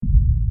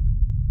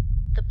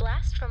The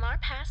Blast from Our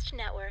Past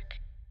Network.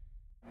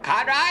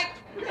 Cartwright!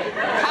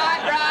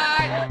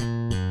 Cartwright!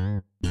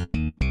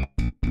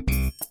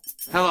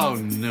 Hello,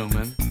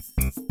 Newman.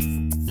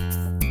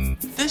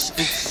 This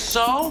is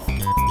so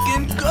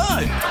f***ing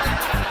good!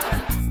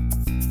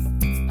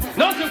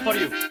 Nothing for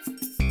you!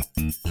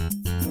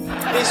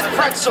 These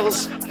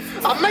pretzels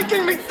are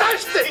making me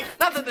thirsty!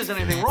 Not that there's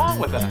anything wrong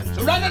with that.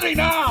 Serenity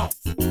now!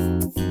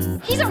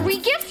 He's a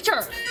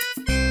regifter!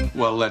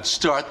 Well, let's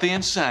start the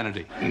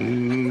insanity.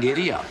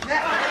 Giddy up.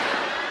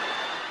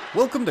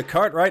 Welcome to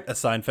Cartwright, a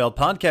Seinfeld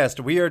podcast.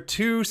 We are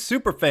two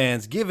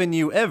superfans giving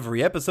you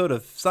every episode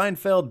of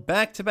Seinfeld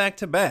back to back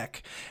to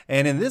back.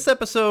 And in this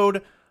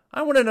episode,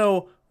 I want to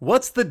know,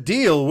 what's the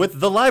deal with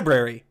the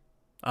library?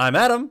 I'm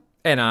Adam.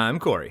 And I'm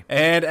Corey.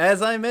 And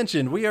as I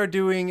mentioned, we are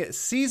doing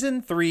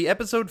Season 3,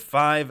 Episode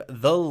 5,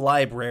 The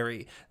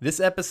Library. This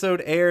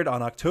episode aired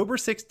on October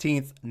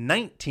 16th,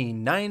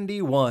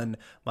 1991.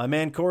 My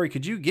man Corey,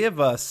 could you give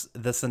us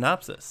the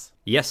synopsis?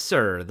 Yes,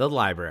 sir. The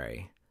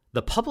Library.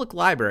 The public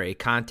library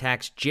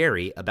contacts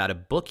Jerry about a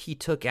book he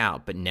took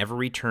out but never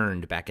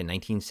returned back in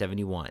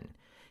 1971.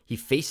 He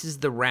faces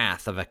the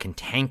wrath of a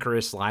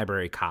cantankerous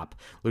library cop,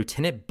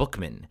 Lieutenant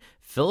Bookman,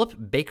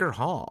 Philip Baker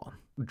Hall.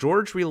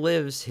 George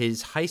relives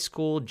his high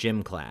school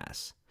gym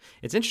class.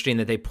 It's interesting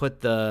that they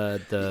put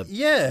the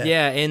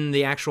in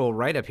the actual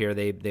write-up here,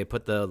 they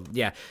put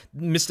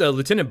Mr.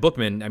 Lieutenant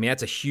Bookman. I mean,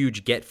 that's a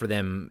huge get for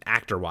them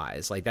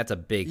actor-wise. Like, that's a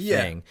big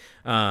thing.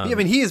 I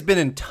mean, he has been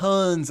in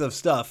tons of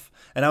stuff,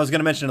 and I was going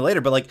to mention it later,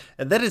 but, like,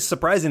 that is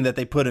surprising that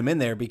they put him in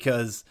there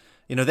because,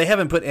 you know, they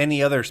haven't put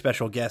any other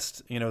special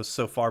guest, you know,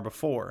 so far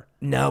before.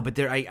 No, but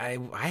I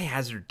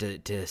hazard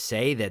to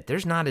say that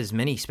there's not as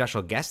many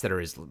special guests that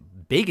are as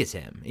big as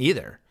him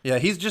either. Yeah,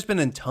 he's just been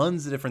in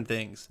tons of different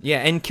things. Yeah,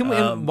 and can we,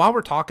 and while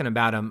we're talking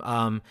about him,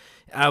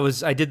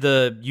 I did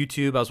the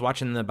YouTube, I was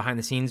watching the behind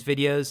the scenes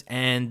videos,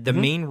 and the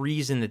main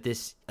reason that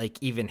this like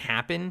even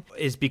happened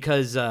is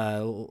because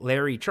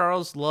Larry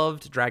Charles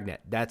loved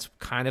Dragnet. That's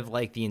kind of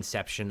like the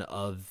inception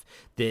of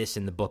this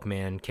and the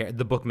Bookman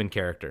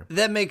character.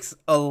 That makes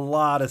a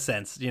lot of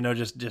sense, you know,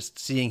 just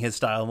seeing his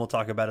style, and we'll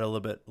talk about it a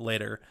little bit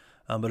later.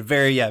 But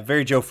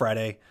very Joe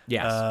Friday.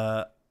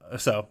 Yes.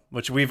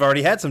 Which we've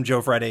already had some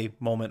Joe Friday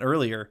moment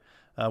earlier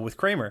with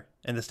Kramer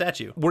and the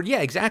statue. Well,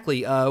 yeah,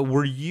 exactly.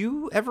 Were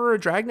you ever a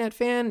Dragnet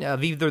fan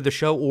of either the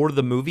show or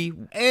the movie?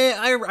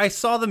 I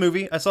saw the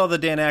movie. I saw the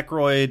Dan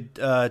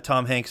Aykroyd,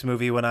 Tom Hanks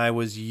movie when I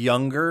was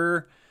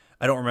younger.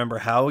 I don't remember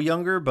how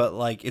younger, but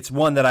like it's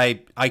one that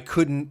I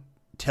couldn't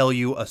tell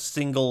you a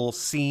single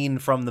scene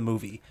from the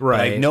movie.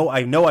 Right. But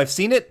I know I've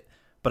seen it,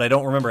 but I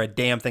don't remember a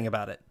damn thing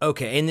about it.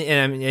 Okay, and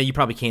I mean, you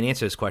probably can't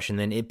answer this question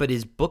then. But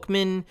is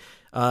Bookman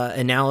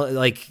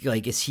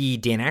is he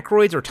Dan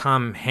Aykroyd's or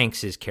Tom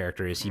Hanks's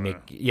character? Is he all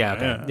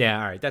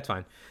right, that's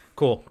fine,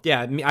 cool.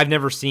 Yeah, I've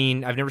never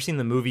seen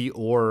the movie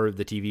or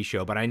the TV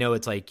show, but I know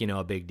it's like, you know,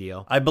 a big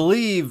deal. I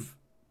believe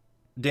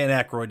Dan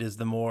Aykroyd is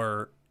the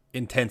more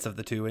intense of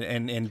the two,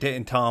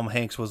 and Tom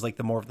Hanks was like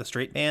the more of the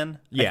straight man.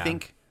 Yeah. I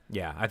think.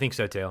 Yeah, I think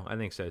so too.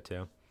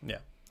 Yeah.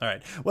 All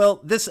right.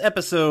 Well, this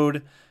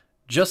episode,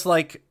 just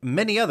like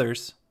many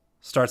others,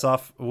 starts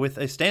off with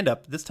a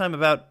stand-up, this time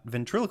about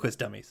ventriloquist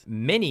dummies.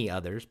 Many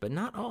others, but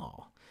not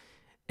all.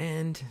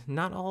 And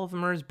not all of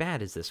them are as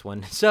bad as this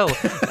one. So,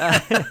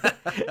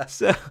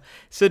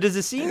 so does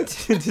it seem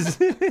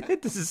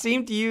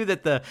to you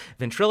that the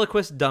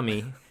ventriloquist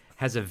dummy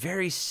has a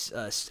very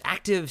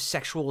active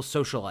sexual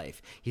social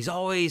life? He's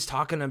always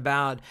talking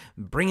about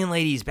bringing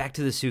ladies back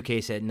to the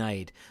suitcase at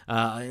night.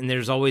 And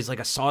there's always like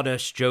a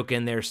sawdust joke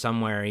in there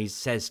somewhere. He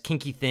says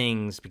kinky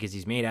things because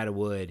he's made out of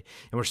wood.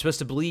 And we're supposed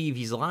to believe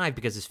he's alive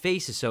because his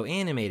face is so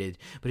animated,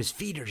 but his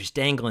feet are just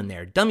dangling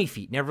there. Dummy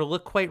feet never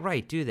look quite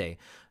right, do they?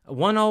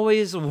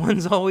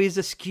 One's always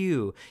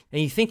askew.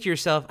 And you think to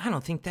yourself, I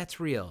don't think that's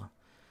real.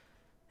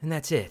 And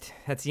that's it.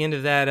 That's the end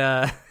of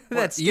that.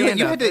 That's you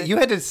had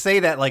to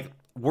say that like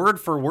word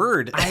for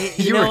word.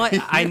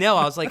 I know.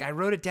 I was like, I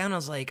wrote it down. I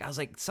was like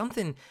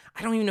something.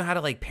 I don't even know how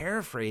to like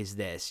paraphrase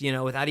this, you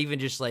know, without even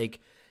just like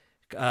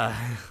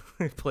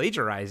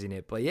plagiarizing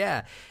it. But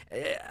yeah,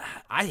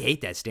 I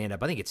hate that stand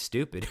up. I think it's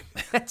stupid.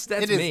 That's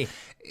me.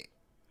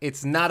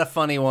 It's not a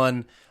funny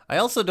one. I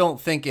also don't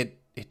think it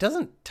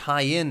doesn't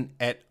tie in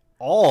at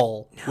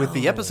all with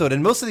the episode.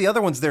 And most of the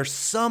other ones, there's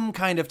some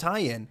kind of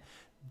tie-in.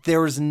 There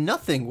was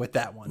nothing with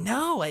that one.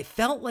 No, I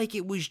felt like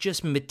it was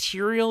just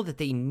material that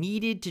they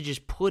needed to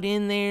just put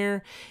in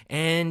there.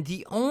 And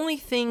the only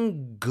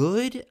thing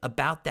good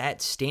about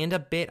that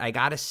stand-up bit, I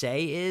gotta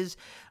say, is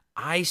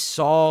I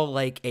saw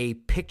like a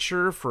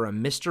picture for a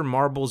Mr.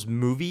 Marbles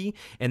movie,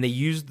 and they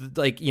used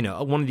like, you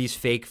know, one of these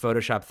fake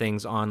Photoshop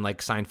things on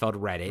like Seinfeld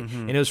Reddit,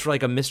 and it was for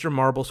like a Mr.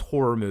 Marbles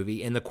horror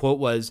movie, and the quote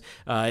was,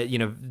 you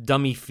know,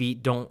 dummy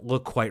feet don't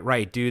look quite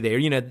right, do they? Or,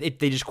 you know,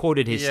 they just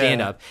quoted his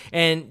stand-up,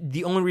 and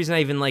the only reason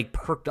I even like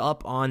perked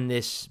up on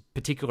this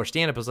particular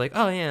stand-up was like,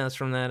 oh yeah, that's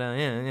from that,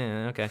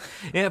 okay,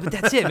 yeah, but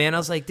that's it, man. I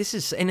was like, this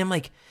is, and I'm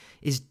like,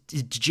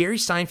 did Jerry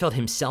Seinfeld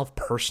himself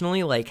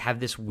personally like have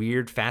this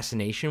weird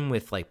fascination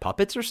with like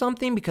puppets or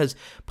something? Because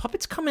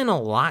puppets come in a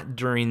lot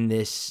during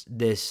this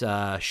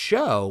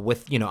show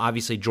with, you know,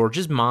 obviously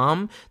George's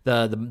mom,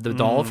 the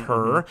doll of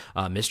her,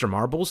 Mr.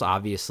 Marbles,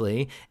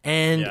 obviously,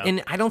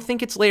 and I don't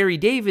think it's Larry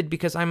David,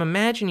 because I'm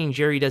imagining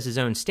Jerry does his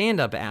own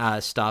stand-up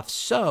stuff.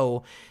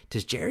 So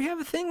does Jerry have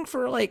a thing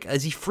for like,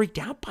 is he freaked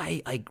out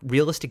by like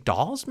realistic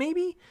dolls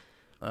maybe?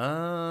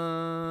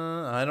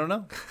 I don't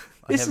know.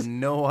 I have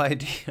no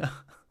idea.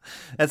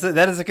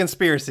 That is a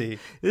conspiracy.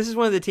 This is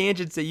one of the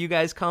tangents that you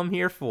guys come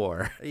here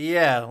for.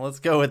 Yeah, let's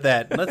go with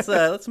that.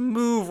 Let's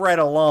move right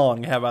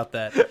along. How about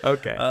that?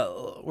 Okay.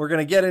 We're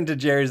gonna get into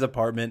Jerry's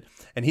apartment,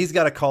 and he's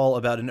got a call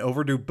about an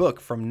overdue book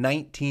from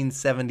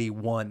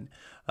 1971.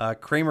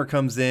 Kramer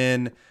comes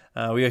in.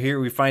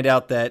 We find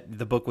out that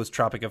the book was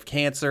Tropic of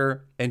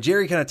Cancer, and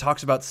Jerry kind of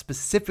talks about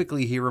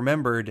specifically he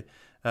remembered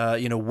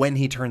when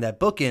he turned that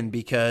book in,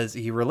 because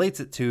he relates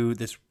it to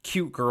this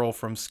cute girl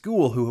from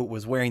school who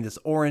was wearing this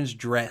orange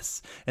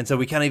dress. And so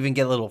we kind of even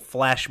get a little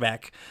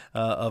flashback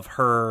of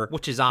her.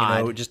 Which is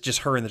odd. Just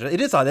her in the dress.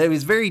 It is odd. It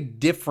was very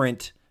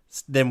different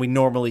than we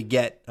normally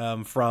get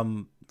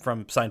from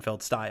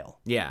Seinfeld style.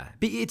 Yeah,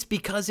 it's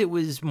because it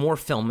was more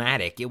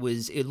filmatic.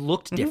 It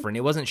looked different.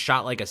 It wasn't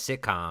shot like a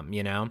sitcom,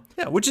 you know?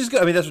 Yeah, which is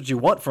good. I mean, that's what you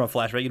want from a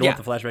flashback. You don't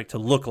want the flashback to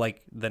look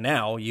like the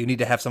now. You need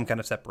to have some kind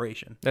of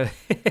separation.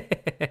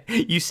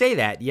 You say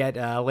that, yet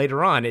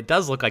later on, it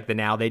does look like the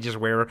now. They just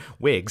wear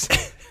wigs.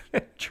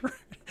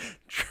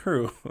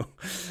 True.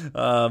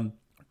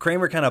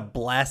 Kramer kind of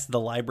blasts the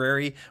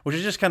library, which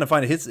is just kind of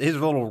funny. His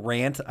little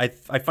rant, I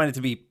find it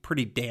to be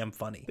pretty damn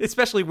funny.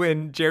 Especially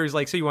when Jerry's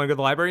like, so you want to go to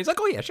the library? He's like,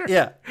 oh, yeah, sure.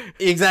 Yeah,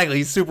 exactly.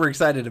 He's super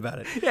excited about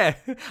it. Yeah,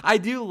 I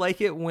do like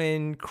it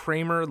when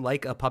Kramer,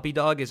 like a puppy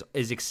dog,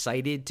 is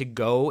excited to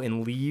go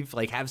and leave,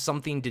 like have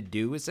something to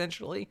do,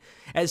 essentially.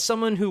 As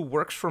someone who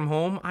works from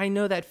home, I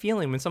know that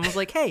feeling when someone's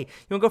like, hey, you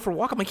want to go for a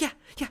walk? I'm like, yeah,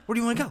 where do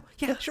you want to go?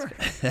 Yeah, sure.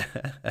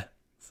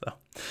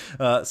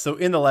 So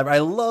in the library, I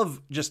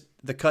love just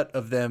the cut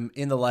of them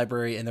in the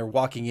library, and they're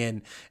walking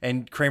in,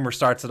 and Kramer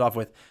starts it off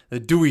with the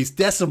Dewey's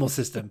Decimal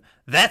System.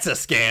 That's a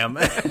scam.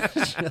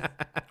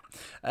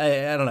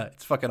 I don't know.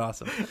 It's fucking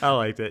awesome. I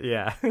liked it.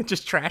 Yeah,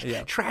 just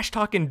trash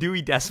talking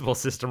Dewey Decimal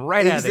System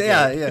right out of the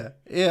gate.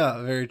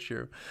 Yeah. Very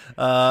true.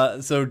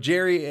 So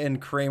Jerry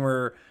and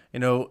Kramer,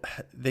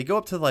 they go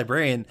up to the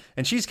librarian,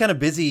 and she's kind of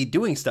busy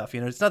doing stuff.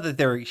 It's not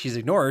that she's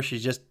ignoring her.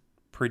 She's just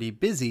pretty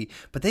busy,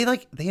 but they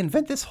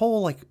invent this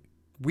whole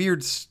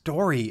weird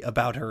story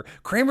about her.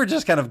 Kramer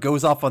just kind of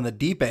goes off on the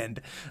deep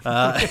end,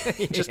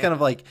 just kind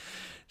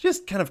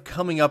of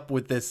coming up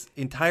with this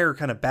entire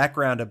kind of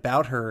background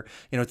about her.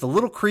 It's a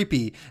little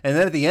creepy, and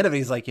then at the end of it,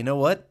 he's like, you know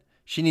what?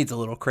 She needs a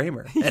little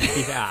Kramer. And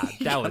yeah,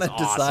 that was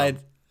awesome.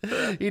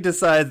 He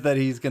decides that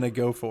he's gonna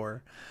go for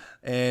her.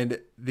 And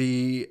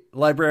the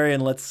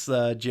librarian lets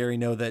Jerry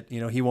know that,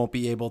 he won't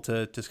be able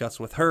to discuss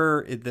with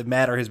her. The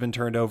matter has been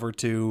turned over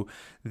to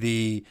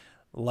the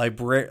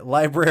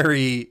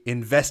library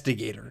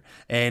investigator.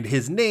 And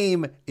his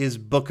name is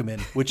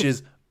Bookman, which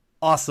is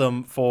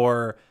awesome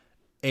for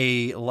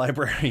a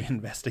library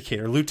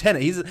investigator.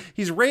 Lieutenant.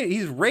 He's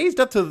raised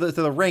up to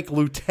the rank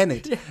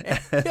lieutenant. Yeah,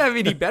 I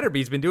mean, he better be.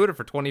 He's been doing it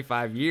for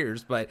 25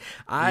 years. But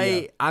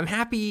I'm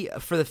happy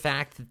for the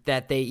fact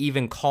that they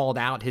even called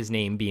out his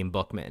name being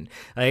Bookman.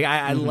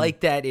 I like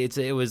that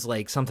it was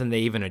like something they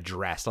even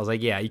addressed. I was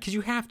like, yeah, because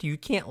you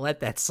can't let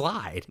that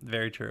slide.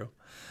 Very true.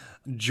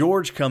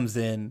 George comes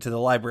in to the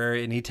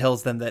library, and he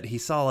tells them that he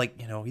saw,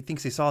 he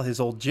thinks he saw his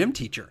old gym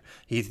teacher.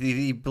 He's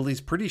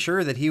pretty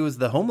sure that he was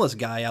the homeless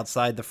guy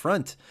outside the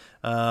front,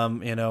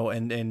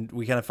 and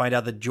we kind of find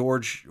out that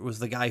George was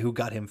the guy who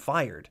got him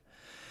fired.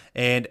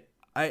 And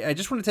I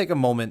just want to take a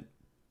moment.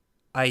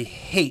 I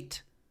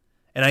hate,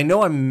 and I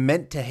know I'm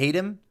meant to hate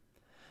him,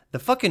 the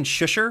fucking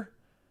shusher.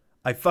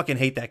 I fucking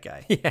hate that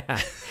guy.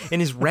 Yeah, and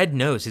his red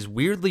nose, his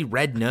weirdly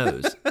red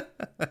nose.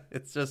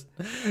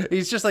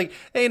 He's just like,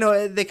 hey,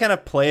 they kind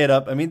of play it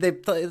up. I mean,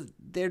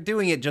 they're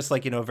doing it just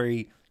like,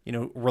 very,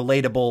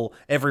 relatable.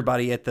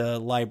 Everybody at the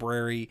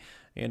library,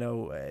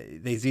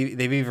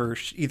 they've either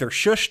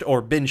shushed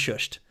or been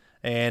shushed,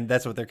 and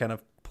that's what they're kind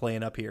of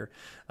playing up here.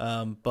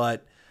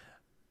 But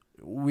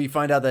we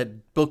find out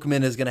that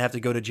Bookman is going to have to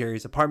go to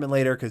Jerry's apartment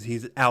later because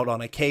he's out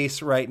on a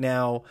case right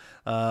now.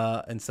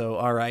 And so,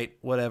 all right,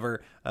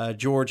 whatever.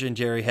 George and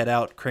Jerry head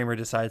out. Kramer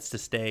decides to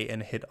stay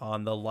and hit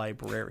on the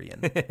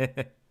librarian.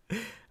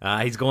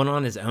 He's going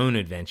on his own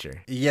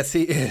adventure. Yes,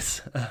 he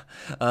is.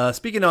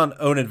 Speaking on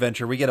own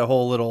adventure, we get a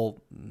whole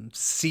little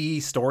C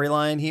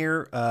storyline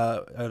here.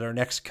 At our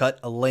next cut,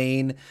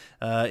 Elaine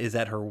is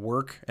at her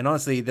work. And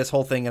honestly, this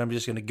whole thing, and I'm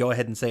just going to go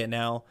ahead and say it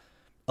now,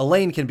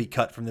 Elaine can be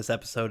cut from this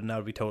episode, and that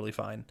would be totally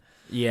fine.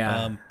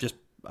 Yeah.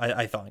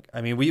 I think.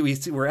 I mean,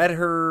 we're at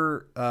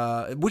her,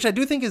 which I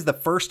do think is the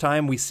first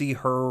time we see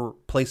her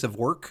place of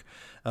work.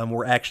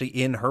 were actually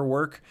in her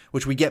work,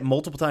 which we get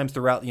multiple times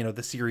throughout,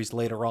 the series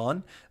later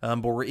on.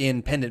 But we're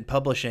in Pendant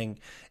Publishing,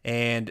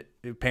 and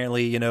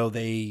apparently,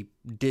 they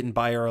didn't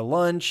buy her a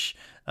lunch.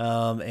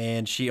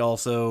 And she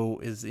also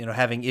is,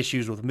 having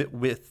issues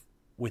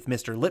with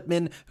Mr.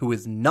 Lippman, who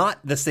is not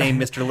the same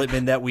Mr.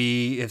 Lippman that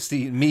we have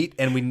seen meet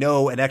and we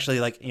know and actually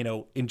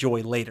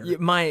enjoy later.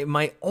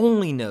 My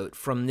only note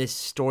from this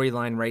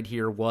storyline right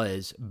here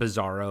was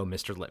Bizarro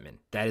Mr. Lippman.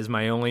 That is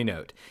my only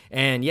note.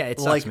 And yeah, it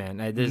sucks, man.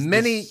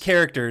 Many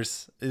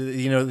characters,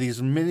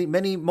 these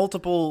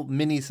multiple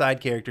mini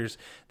side characters,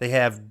 they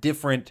have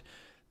different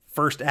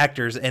first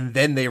actors, and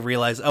then they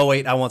realize, oh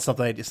wait, I want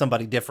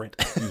somebody different.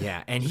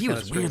 Yeah, and he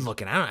was weird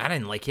looking. I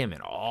didn't like him at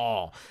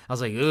all. I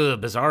was like,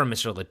 ugh, Bizarro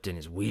Mr. Lipton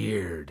is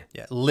weird.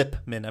 Yeah,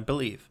 Lipman, I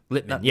believe.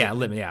 Lipman,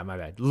 yeah, my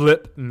bad.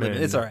 Lipman.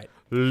 It's all right.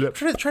 I'm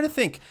trying to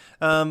think,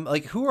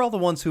 who are all the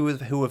ones who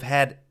have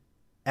had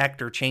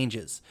actor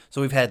changes?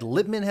 So we've had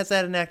Lipman has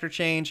had an actor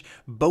change.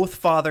 Both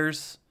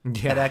fathers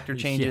had actor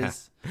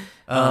changes.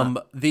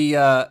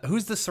 Yeah.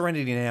 Who's the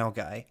Serenity Now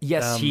guy?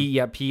 Yes,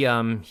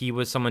 he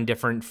was someone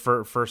different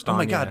first on. Oh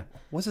my God,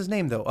 what's his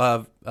name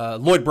though?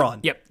 Lloyd Braun.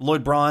 Yep,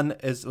 Lloyd Braun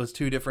was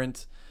two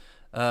different.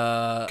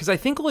 Because I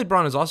think Lloyd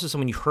Braun is also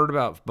someone you heard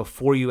about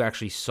before you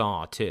actually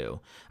saw too.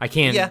 I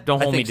can't. Yeah,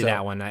 don't hold me to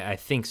that one. I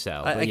think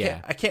so.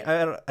 I can't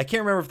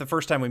remember if the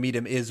first time we meet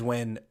him is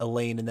when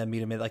Elaine and them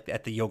meet him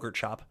at the yogurt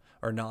shop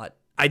or not.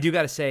 I do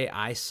got to say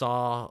I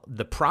saw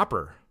the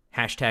proper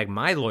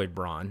 #my Lloyd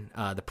Braun,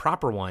 the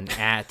proper one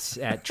at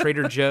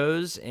Trader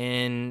Joe's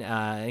in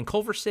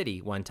Culver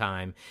City one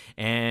time,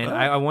 and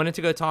I wanted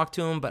to go talk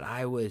to him, but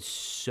I was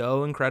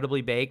so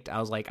incredibly baked. I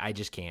was like, I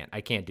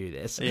can't do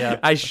this. Yeah,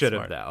 I should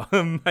have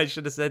though. I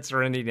should have said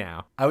Serenity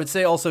Now. I would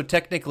say also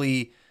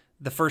technically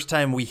the first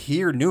time we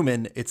hear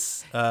Newman,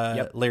 it's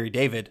Larry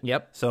David.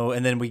 Yep. So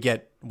and then we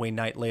get Wayne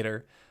Knight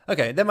later.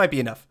 Okay, that might be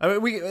enough. I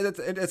mean,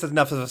 it's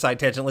enough of a side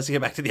tangent. Let's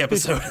get back to the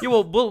episode. Yeah,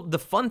 well, the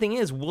fun thing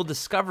is we'll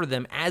discover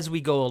them as we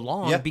go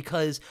along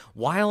because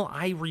while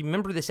I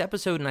remember this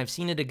episode and I've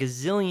seen it a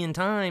gazillion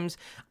times,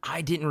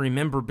 I didn't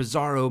remember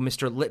Bizarro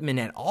Mr. Lippman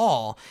at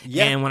all.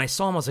 Yeah. And when I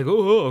saw him, I was like,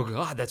 oh,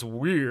 God, that's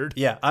weird.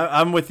 Yeah,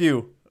 I'm with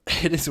you.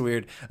 It is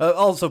weird.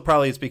 Also,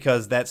 probably it's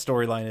because that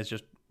storyline is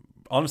just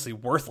honestly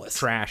worthless.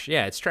 Trash.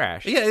 Yeah, it's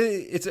trash. Yeah,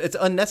 it's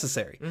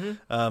unnecessary.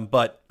 Mm-hmm.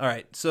 But, all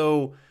right,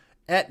 so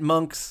at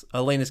Monk's,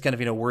 Elaine is kind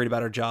of, worried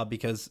about her job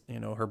because,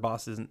 her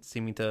boss isn't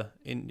seeming to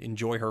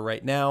enjoy her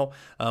right now.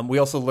 We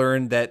also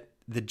learned that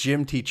the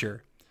gym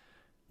teacher,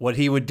 what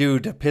he would do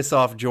to piss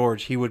off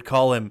George, he would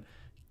call him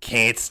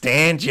 "Can't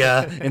stand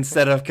ya"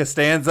 instead of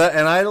Costanza,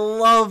 and I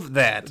love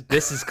that.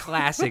 This is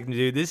classic,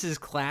 dude. This is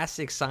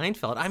classic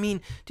Seinfeld. I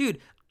mean, dude,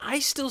 I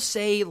still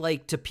say,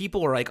 to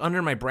people or,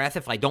 under my breath,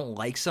 if I don't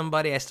like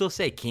somebody, I still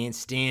say, "Can't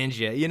stand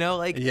you."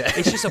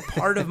 It's just a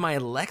part of my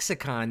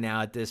lexicon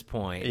now at this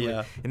point.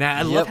 Yeah. And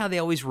I love how they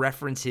always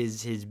reference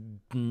his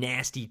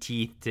nasty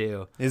teeth,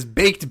 too. His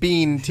baked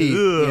bean teeth.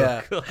 Ugh,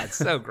 yeah. God,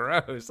 so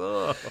gross.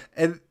 Ugh.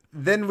 And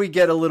then we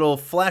get a little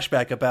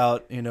flashback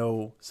about,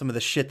 some of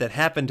the shit that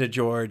happened to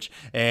George,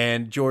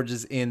 and George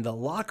is in the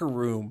locker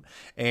room,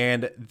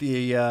 and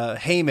the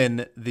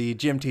Heyman, the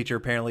gym teacher,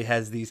 apparently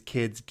has these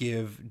kids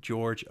give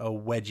George a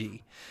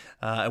wedgie,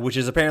 which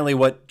is apparently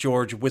what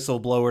George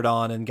whistleblowered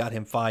on and got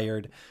him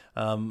fired.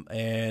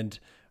 And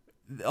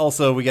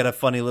also we get a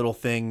funny little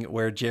thing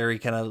where Jerry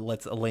kind of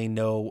lets Elaine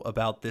know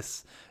about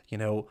this,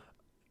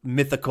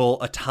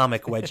 mythical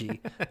atomic wedgie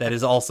that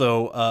is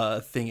also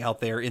a thing out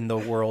there in the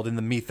world, in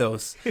the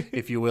mythos,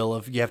 if you will,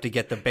 of you have to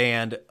get the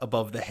band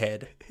above the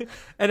head.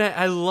 And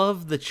I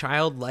love the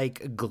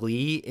childlike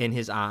glee in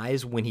his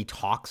eyes when he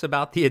talks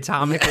about the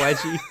atomic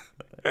wedgie.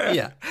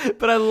 Yeah,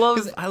 but I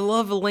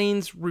love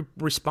Elaine's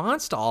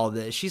response to all of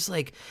this. She's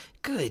like,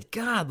 "Good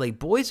God,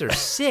 boys are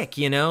sick,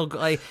 and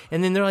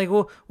then they're like,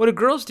 "Well, what do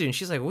girls do?" And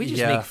she's like, "We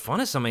just make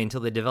fun of somebody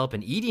until they develop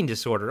an eating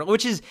disorder,"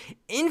 which is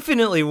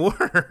infinitely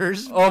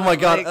worse. Oh my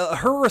God,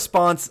 her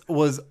response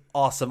was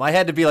awesome. I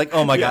had to be like,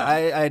 "Oh my God!"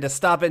 I had to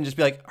stop it and just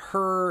be like,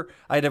 I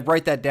had to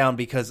write that down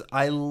because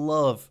I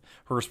love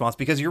her response.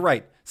 Because you're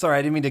right. Sorry,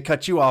 I didn't mean to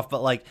cut you off,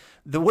 but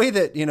the way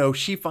that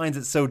she finds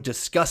it so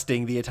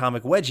disgusting, the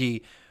atomic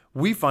wedgie.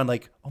 We find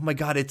oh my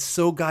God, it's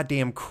so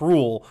goddamn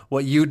cruel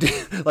what you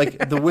did.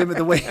 The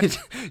way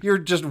you're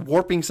just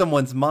warping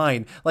someone's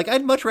mind.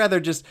 I'd much rather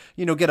just,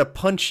 get a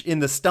punch in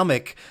the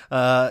stomach,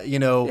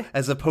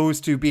 as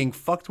opposed to being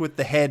fucked with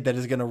the head that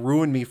is going to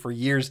ruin me for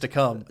years to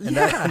come. And,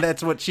 and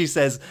that's what she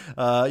says,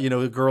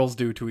 girls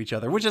do to each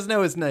other, which is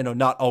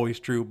not always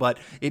true, but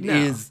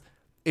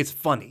it's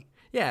funny.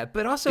 Yeah,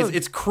 but also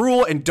it's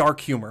cruel and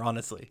dark humor,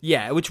 honestly.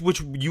 Yeah, which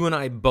you and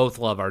I both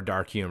love our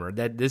dark humor.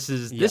 That this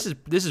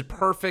is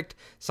perfect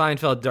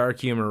Seinfeld dark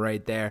humor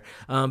right there.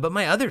 But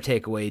my other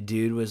takeaway,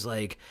 dude, was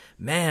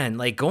man,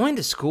 going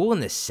to school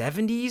in the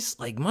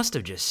 70s, must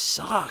have just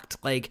sucked.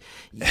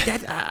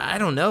 That I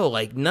don't know.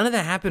 None of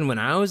that happened when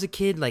I was a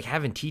kid.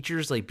 Having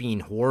teachers being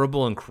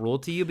horrible and cruel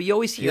to you. But you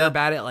always hear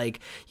about it.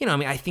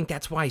 I think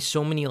that's why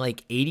so many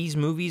 80s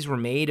movies were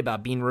made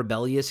about being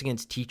rebellious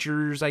against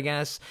teachers. I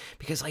guess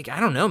because I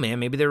don't know, man.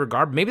 Maybe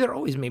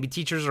maybe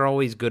teachers are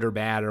always good or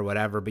bad or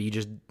whatever, but you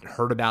just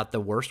heard about the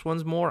worst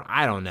ones more.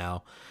 I don't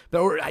know.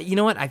 But you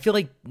know what? I feel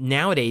like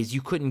nowadays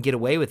you couldn't get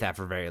away with that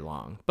for very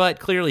long. But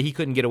clearly he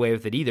couldn't get away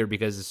with it either,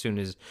 because as soon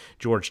as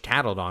George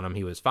tattled on him,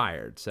 he was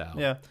fired.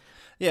 So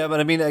Yeah,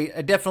 but I mean,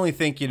 I definitely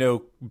think,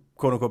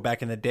 quote unquote,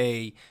 back in the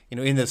day,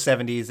 in the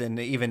 70s and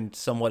even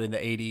somewhat in the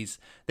 80s,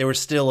 there was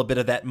still a bit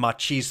of that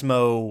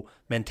machismo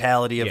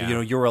mentality of,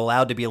 you're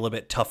allowed to be a little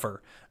bit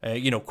tougher,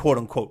 quote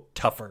unquote,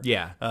 tougher.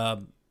 Yeah.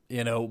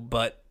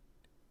 But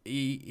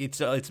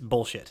it's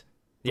bullshit.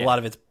 Yeah. A lot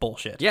of it's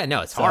bullshit. Yeah,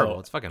 no, it's horrible.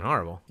 It's fucking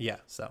horrible. Yeah,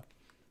 so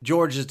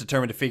George is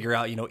determined to figure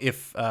out,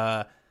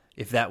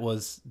 if that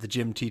was the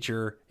gym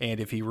teacher and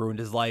if he ruined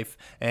his life.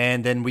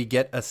 And then we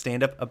get a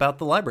stand-up about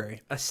the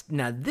library.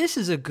 Now, this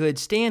is a good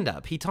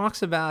stand-up. He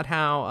talks about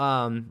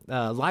how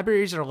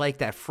libraries are like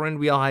that friend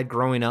we all had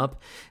growing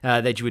up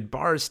that you would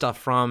borrow stuff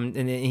from,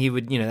 and he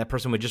would, that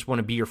person would just want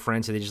to be your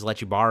friend, so they just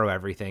let you borrow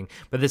everything.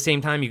 But at the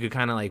same time, you could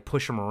kind of like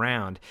push them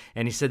around.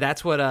 And he said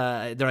that's what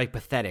they're like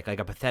pathetic, like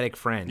a pathetic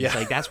friend. Yeah. It's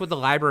like that's what the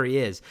library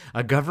is,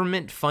 a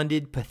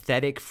government-funded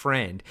pathetic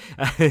friend.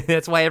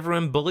 That's why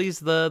everyone bullies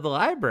the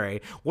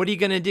library. What are you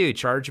gonna do?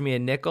 Charge me a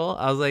nickel?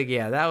 I was like,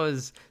 yeah, that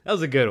was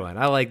a good one.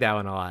 I like that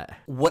one a lot.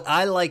 What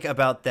I like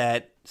about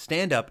that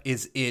stand-up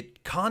is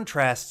it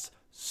contrasts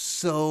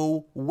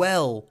so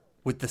well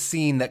with the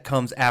scene that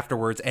comes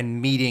afterwards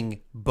and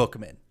meeting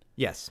Bookman.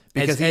 Yes.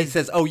 Because he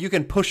says, oh, you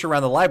can push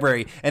around the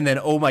library, and then,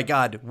 oh my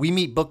God, we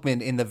meet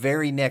Bookman in the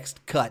very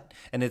next cut.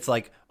 And it's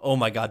like, oh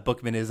my God,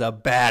 Bookman is a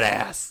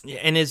badass.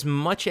 And as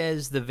much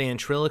as the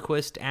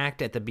ventriloquist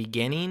act at the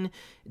beginning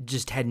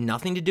just had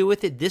nothing to do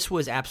with it, this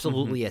was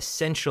absolutely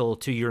essential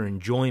to your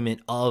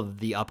enjoyment of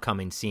the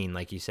upcoming scene,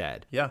 like you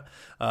said. Yeah.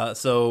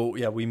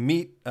 We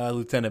meet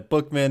Lieutenant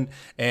Bookman,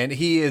 and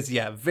he is,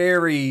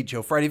 very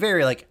Joe Friday,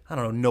 very like, I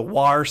don't know,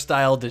 noir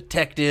style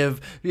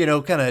detective,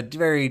 kind of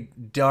very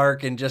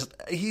dark, and just,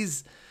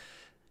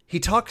 he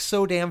talks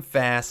so damn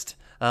fast.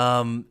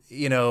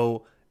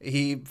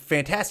 He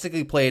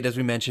fantastically played, as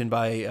we mentioned,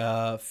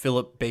 by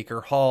Philip Baker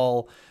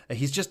Hall.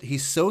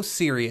 He's so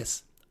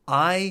serious.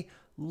 I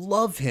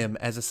love him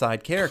as a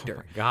side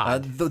character. Oh my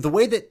God. The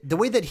way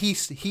that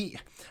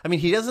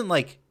he doesn't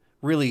like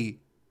really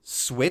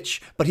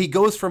switch, but he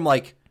goes from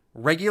like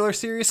regular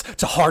serious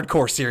to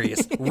hardcore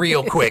serious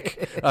real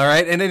quick. All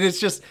right, and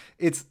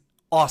it's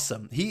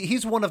awesome.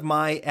 He's one of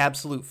my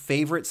absolute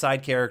favorite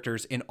side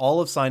characters in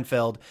all of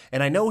Seinfeld,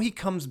 and I know he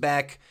comes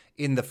back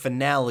in the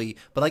finale,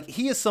 but like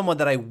he is someone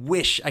that I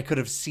wish I could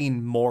have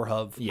seen more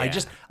of. Yeah.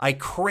 I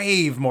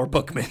crave more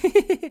Bookman.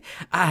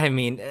 I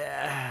mean,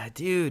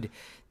 dude,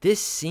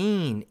 this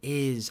scene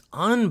is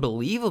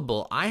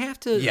unbelievable. I have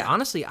to,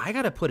 honestly, I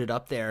got to put it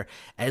up there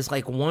as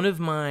like one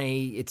of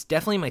it's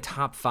definitely my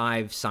top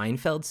 5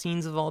 Seinfeld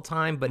scenes of all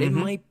time, but it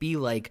might be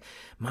like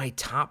my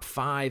top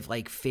 5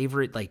 like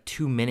favorite like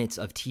 2 minutes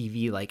of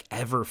TV like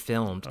ever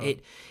filmed.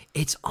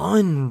 It's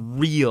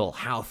unreal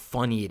how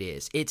funny it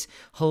is. It's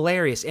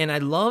hilarious. And I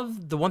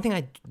love, the one thing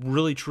I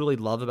really truly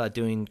love about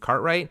doing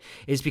Cartwright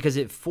is because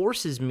it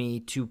forces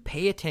me to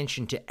pay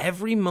attention to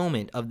every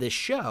moment of this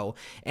show.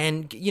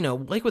 And,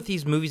 like with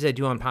these movies I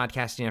do on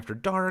Podcasting After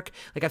Dark,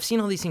 like I've seen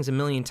all these things a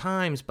million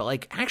times, but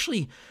like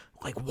actually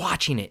like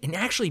watching it and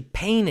actually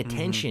paying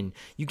attention,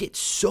 you get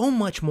so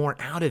much more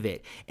out of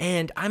it.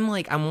 And I'm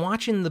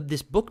watching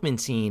this Bookman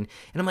scene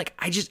and I'm like,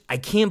 I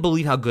can't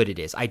believe how good it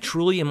is. I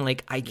truly am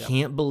like, I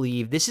can't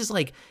believe this is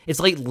like, it's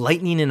like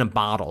lightning in a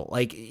bottle.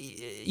 Like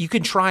you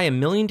could try a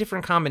million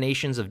different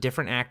combinations of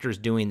different actors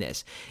doing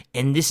this,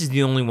 and this is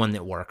the only one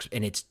that works,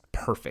 and it's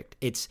perfect.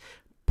 It's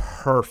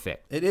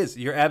perfect. It is.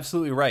 You're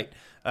absolutely right.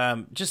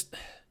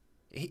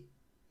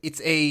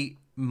 It's a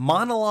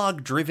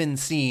monologue-driven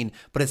scene,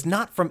 but it's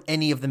not from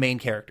any of the main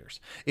characters.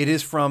 It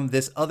is from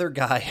this other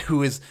guy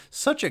who is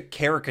such a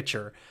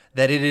caricature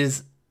that it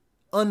is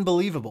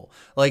unbelievable.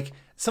 Like,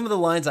 some of the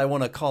lines I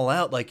want to call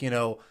out, like,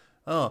 oh,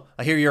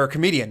 I hear you're a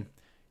comedian.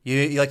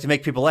 You like to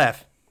make people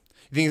laugh.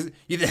 Then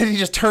he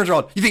just turns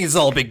around. You think it's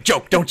all a big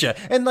joke, don't you?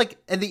 And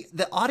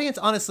the audience,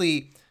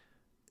 honestly,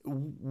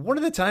 one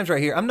of the times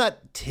right here, I'm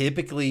not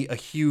typically a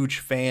huge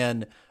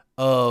fan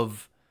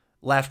of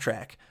laugh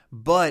track,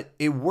 but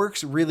it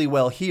works really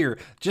well here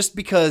just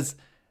because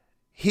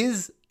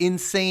his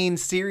insane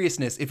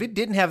seriousness, if it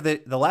didn't have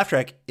the laugh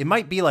track, it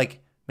might be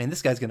like, man,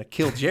 this guy's going to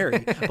kill Jerry.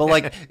 But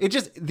like, it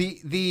just,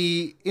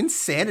 the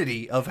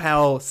insanity of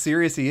how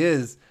serious he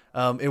is,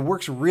 it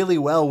works really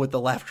well with the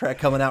laugh track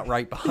coming out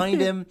right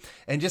behind him.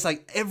 And just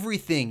like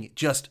everything,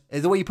 just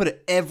the way you put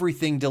it,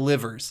 everything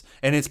delivers.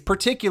 And it's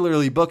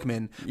particularly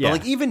Bookman. Yeah. But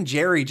like even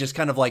Jerry just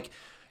kind of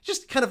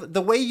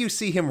the way you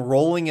see him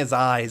rolling his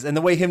eyes and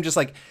the way him just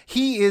like,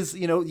 he is,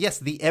 yes,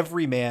 the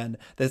everyman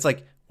that's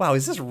like, wow,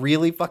 is this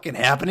really fucking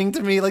happening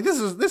to me? Like this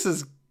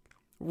is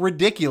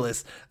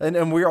ridiculous.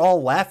 And we're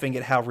all laughing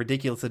at how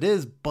ridiculous it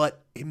is,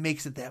 but it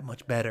makes it that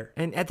much better.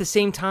 And at the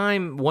same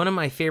time, one of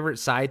my favorite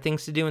side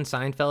things to do in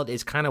Seinfeld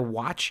is kind of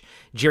watch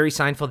Jerry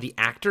Seinfeld, the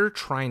actor,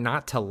 try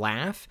not to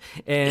laugh.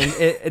 And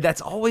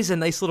that's always a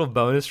nice little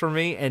bonus for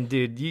me. And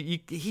dude,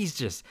 he's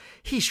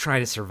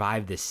trying to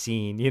survive this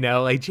scene, you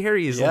know? Like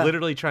Jerry is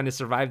literally trying to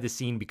survive the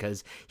scene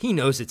because he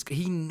knows it's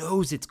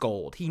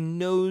gold. He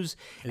knows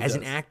as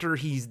an actor,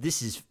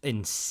 this is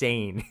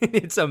insane.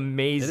 It's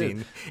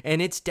amazing.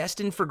 And it's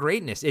destined for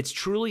greatness. It's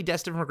truly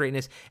destined for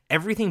greatness.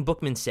 Everything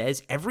Bookman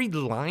says, every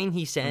line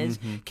he says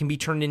can be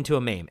turned into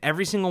a meme.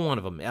 Every single one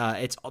of them.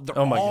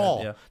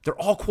 They're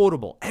all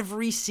quotable.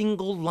 Every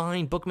single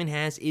line Bookman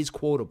has is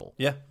quotable.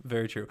 Yeah,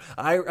 very true.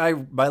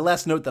 My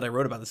last note that I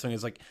wrote about this thing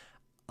is like,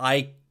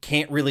 I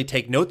can't really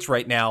take notes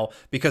right now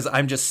because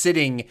I'm just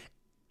sitting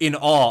in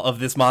awe of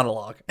this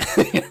monologue.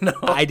 You know?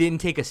 I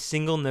didn't take a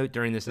single note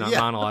during this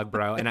monologue,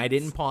 bro, and I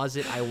didn't pause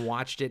it. I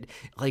watched it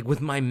like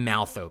with my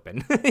mouth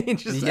open,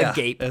 just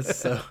agape.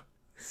 It's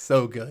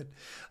so good.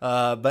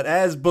 But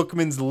as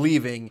Bookman's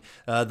leaving,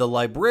 the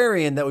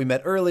librarian that we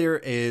met earlier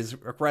is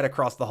right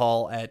across the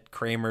hall at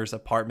Kramer's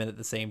apartment at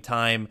the same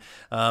time.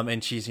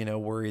 And she's,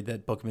 worried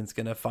that Bookman's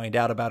going to find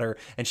out about her.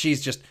 And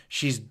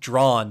she's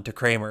drawn to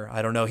Kramer.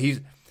 I don't know.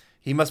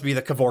 He must be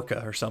the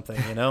Kavorka or something,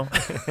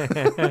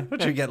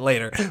 which we get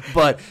later.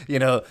 But,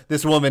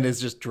 this woman is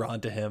just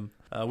drawn to him,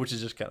 which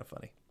is just kind of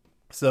funny.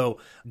 So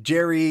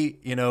Jerry,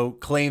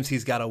 claims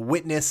he's got a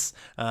witness,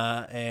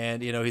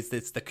 and,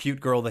 it's the cute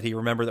girl that he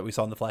remembered that we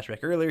saw in the flashback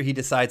earlier. He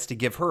decides to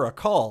give her a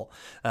call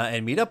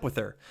and meet up with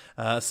her.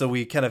 So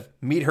we kind of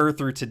meet her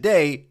through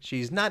today.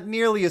 She's not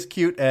nearly as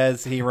cute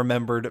as he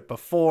remembered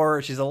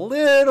before. She's a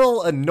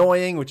little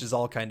annoying, which is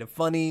all kind of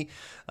funny.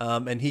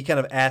 And he kind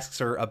of asks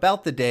her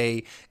about the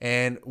day.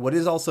 And what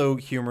is also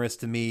humorous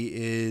to me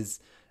is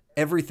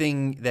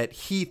everything that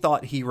he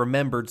thought he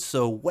remembered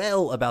so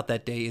well about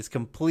that day is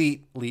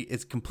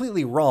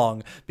completely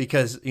wrong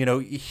because,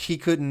 he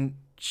couldn't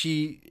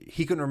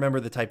remember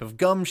the type of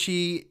gum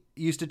she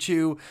used to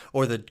chew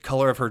or the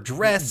color of her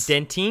dress.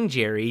 Dentine,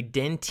 Jerry,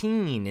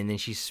 Dentine. And then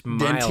she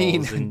smiles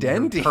Dentine.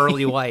 And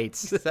pearly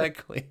whites.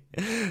 Exactly.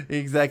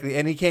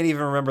 And he can't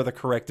even remember the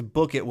correct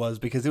book it was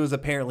because it was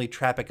apparently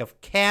Tropic of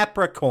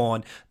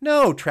Capricorn.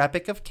 No,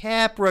 Tropic of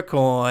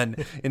Capricorn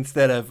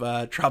instead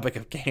of Tropic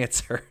of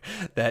Cancer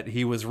that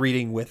he was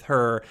reading with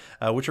her,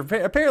 which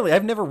are apparently,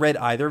 I've never read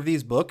either of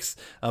these books,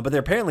 but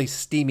they're apparently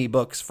steamy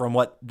books from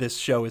what this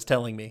show is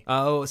telling me.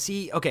 Oh,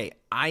 see, okay.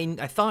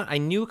 I thought I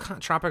knew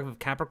Tropic of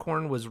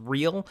Capricorn was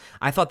real.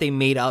 I thought they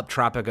made up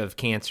Tropic of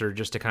Cancer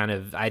just to kind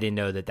of. I didn't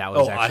know that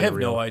was actually real. I have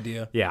no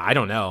idea. Yeah, I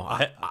don't know.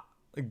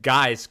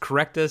 Guys,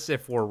 correct us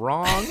if we're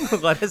wrong.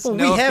 Let us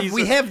know.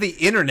 We have the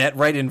internet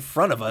right in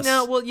front of us.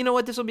 No, well, you know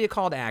what? This will be a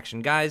call to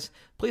action, guys.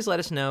 Please let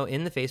us know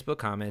in the Facebook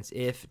comments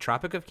if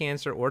Tropic of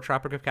Cancer or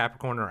Tropic of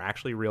Capricorn are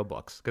actually real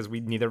books because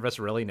neither of us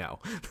really know.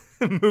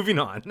 Moving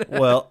on.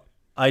 Well,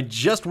 I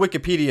just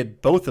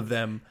Wikipedia'd both of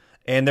them.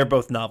 And they're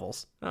both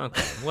novels.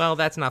 Okay. Well,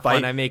 that's not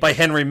fun. By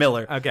Henry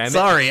Miller. Okay.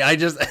 Sorry, I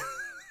just...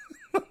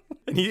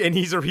 and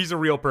he's a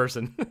real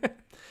person.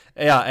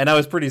 Yeah, and I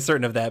was pretty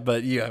certain of that,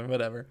 but yeah,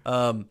 whatever.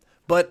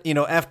 But,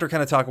 after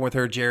kind of talking with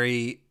her,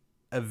 Jerry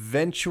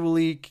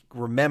eventually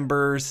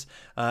remembers,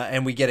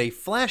 and we get a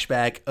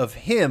flashback of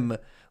him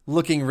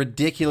looking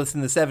ridiculous in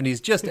the 70s,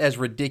 just as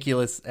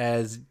ridiculous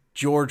as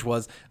George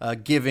was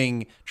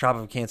giving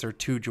Tropic of Cancer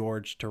to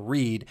George to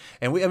read.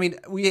 And we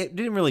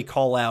didn't really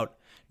call out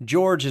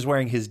George is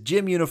wearing his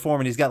gym uniform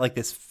and he's got like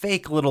this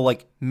fake little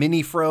like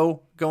mini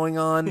fro going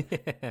on.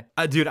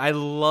 Dude, I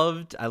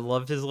loved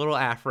his little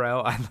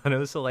afro. I thought it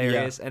was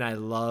hilarious. Yeah. And I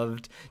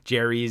loved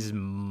Jerry's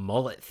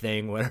mullet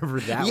thing,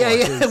 whatever that was.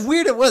 Yeah,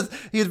 weird it was.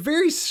 He had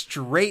very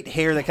straight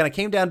hair that kind of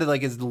came down to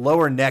like his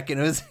lower neck and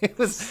it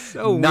was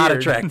so not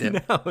weird. Attractive.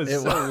 No, it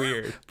was so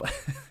weird. But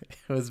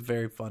it was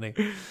very funny.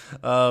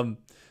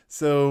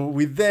 So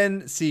we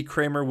then see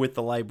Kramer with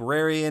the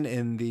librarian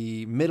in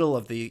the middle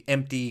of the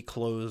empty,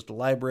 closed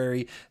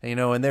library,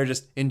 and they're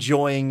just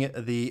enjoying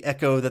the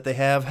echo that they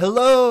have.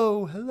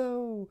 Hello,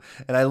 hello.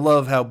 And I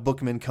love how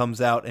Bookman comes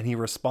out and he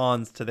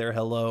responds to their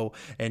hello,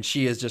 and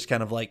she is just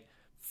kind of like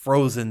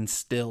frozen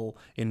still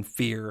in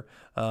fear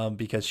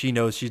because she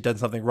knows she's done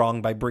something wrong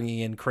by bringing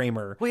in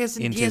Kramer into the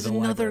library. He has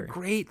another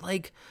great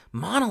like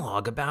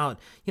monologue about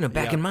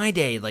back in my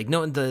day, like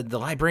no, the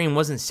librarian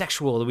wasn't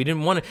sexual. She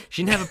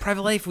didn't have a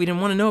private life. We didn't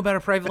want to know about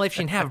her private life. She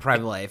didn't have a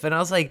private life. And I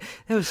was like,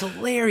 that was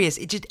hilarious.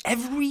 It just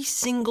every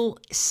single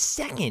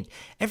second,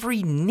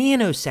 every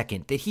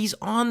nanosecond that he's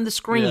on the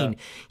screen,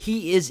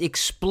 he is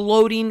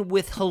exploding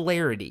with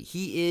hilarity.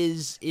 He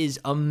is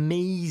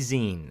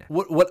amazing.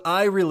 What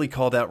I really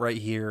called out right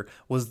here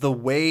was the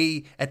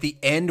way at the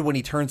end when he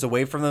he turns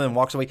away from them and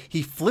walks away,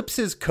 he flips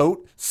his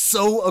coat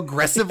so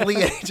aggressively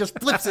and he just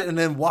flips it and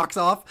then walks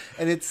off,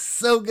 and it's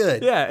so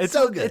good. Yeah, it's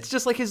so good. It's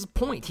just like his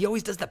point. He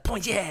always does that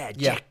point. Yeah,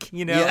 Yeah. Jack.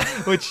 You know, Yeah.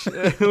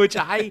 which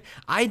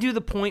I do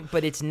the point,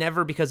 but it's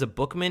never because of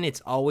Bookman.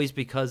 It's always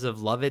because of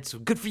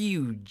Lovitz. Good for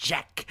you,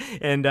 Jack.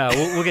 And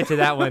we'll get to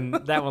that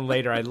one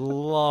later. I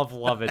love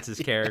Lovitz's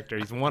character.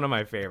 He's one of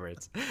my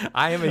favorites.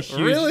 I'm a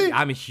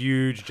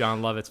huge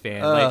John Lovitz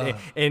fan. Like,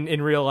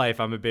 in real life,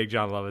 I'm a big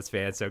John Lovitz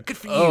fan. So good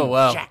for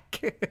you, Jack.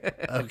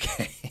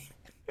 Okay.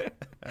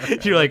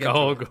 You're like,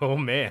 oh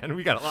man,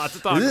 we got a lot to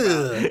talk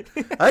about.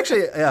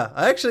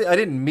 I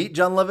didn't meet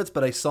John Lovitz,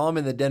 but I saw him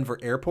in the Denver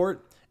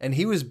airport, and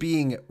he was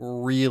being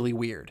really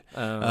weird.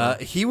 I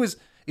was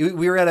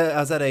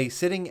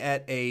sitting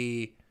at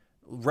a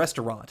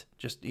restaurant,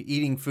 just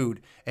eating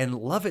food, and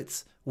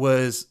Lovitz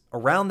was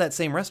around that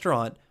same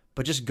restaurant,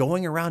 but just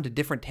going around to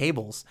different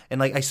tables. And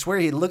like, I swear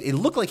it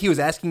looked like he was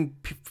asking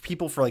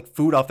people for like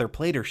food off their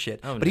plate or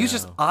shit. But he was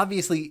just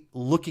obviously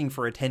looking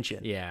for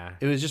attention. Yeah.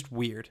 It was just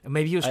weird.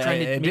 Maybe he was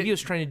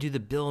trying to do the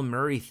Bill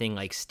Murray thing,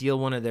 like steal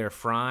one of their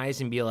fries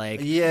and be like,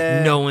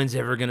 no one's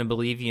ever going to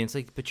believe you. And it's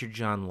like, but you're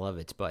John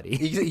Lovitz, buddy.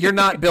 You're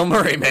not Bill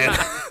Murray, man.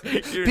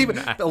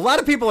 Not. A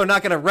lot of people are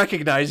not going to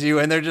recognize you,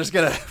 and they're just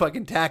going to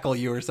fucking tackle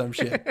you or some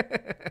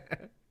shit.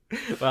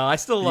 Well, I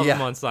still love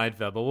him on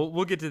Seinfeld, but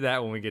we'll get to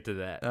that when we get to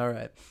that. All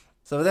right.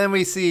 So then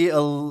we see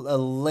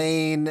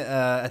Elaine,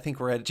 I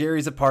think we're at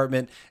Jerry's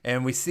apartment,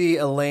 and we see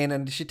Elaine,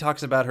 and she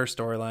talks about her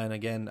storyline.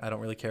 Again, I don't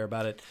really care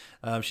about it.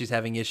 She's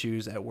having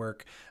issues at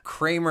work.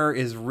 Kramer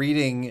is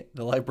reading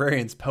the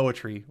librarian's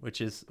poetry,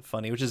 which is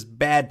funny, which is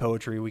bad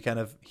poetry. We kind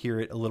of hear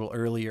it a little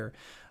earlier.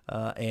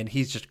 And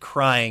he's just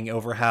crying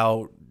over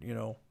how,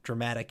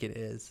 dramatic it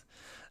is.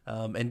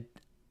 And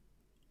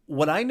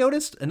what I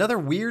noticed, another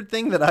weird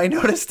thing that I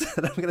noticed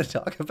that I'm going to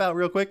talk about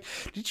real quick.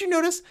 Did you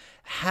notice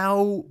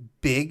how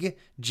big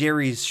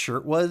Jerry's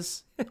shirt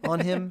was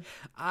on him?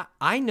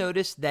 I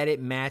noticed that it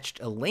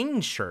matched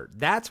Elaine's shirt.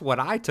 That's what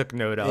I took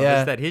note of, Yeah.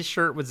 is that his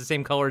shirt was the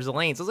same color as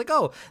Elaine's. I was like,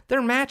 oh,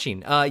 they're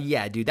matching.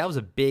 Yeah, dude, that was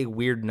a big,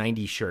 weird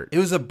 90s shirt. It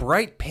was a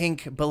bright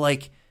pink, but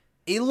like,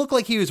 it looked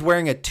like he was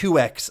wearing a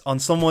 2X on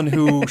someone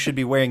who should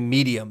be wearing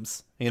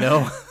mediums,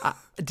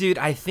 Dude,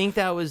 I think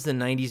that was the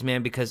 90s,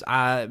 man, because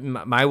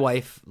my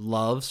wife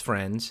loves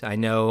Friends. I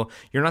know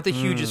you're not the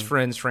hugest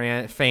Friends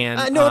fan.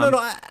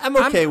 No, I'm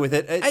okay with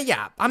it.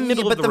 I'm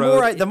middle of the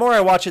road. road. The more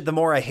I watch it, the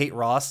more I hate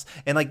Ross.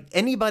 And like,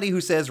 anybody who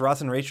says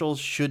Ross and Rachel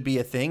should be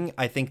a thing,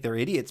 I think they're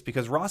idiots,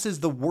 because Ross is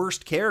the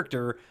worst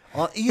character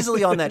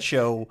easily on that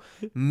show,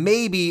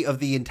 maybe of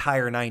the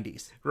entire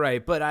 90s.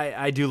 Right, but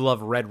I do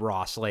love Red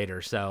Ross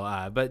later.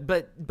 So,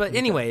 but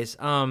anyways,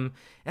 and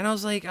I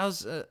was like,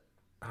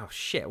 oh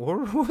shit,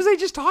 what was I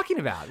just talking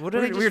about? What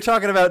did We were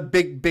talking about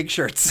big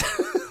shirts.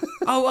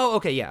 Oh,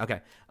 okay, yeah,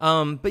 okay.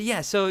 But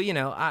yeah, so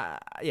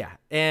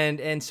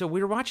and so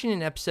we were watching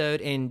an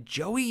episode, and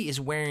Joey is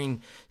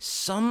wearing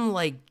some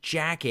like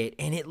jacket,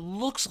 and it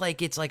looks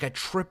like it's like a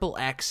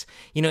XXX,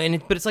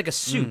 but it's like a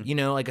suit,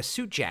 like a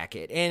suit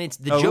jacket, and it's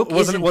the joke.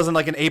 Wasn't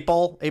like an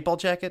 8-ball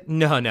jacket?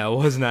 No,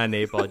 it was not an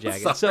 8-ball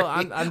jacket. So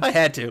I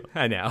had to.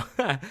 I know.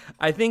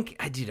 I think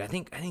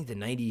the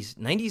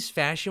 90s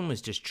fashion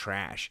was just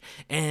trash,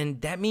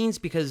 and that means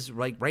because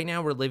like right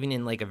now we're living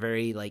in like a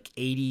very like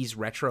 80s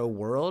retro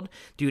world.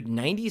 Dude,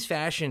 90s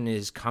fashion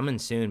is coming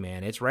soon,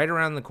 man. It's right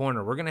around the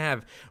corner. We're going to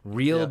have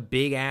real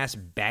big-ass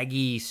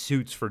baggy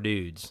suits for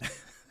dudes.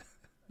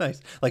 Nice.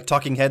 Like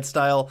Talking Head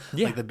style?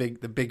 Yeah. Like the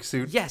big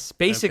suit? Yes,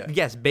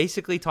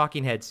 basically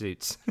Talking Head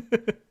suits.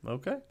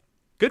 Okay.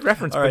 Good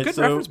reference. All right,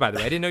 reference, by the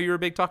way. I didn't know you were a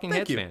big Talking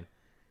Heads fan.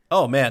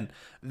 Oh, man.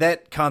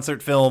 That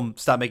concert film,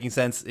 Stop Making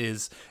Sense,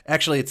 is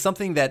actually, it's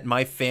something that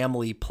my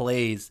family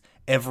plays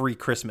every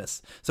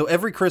Christmas. So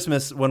every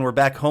Christmas when we're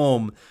back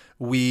home,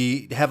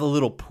 we have a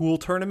little pool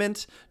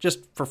tournament just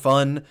for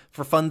fun,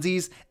 for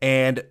funsies,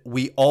 and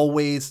we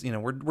always,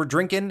 we're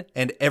drinking,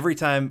 and every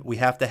time we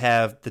have to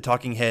have the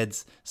Talking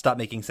Heads Stop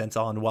Making Sense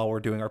on while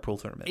we're doing our pool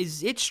tournament.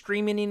 Is it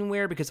streaming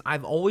anywhere? Because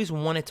I've always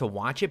wanted to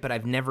watch it, but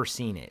I've never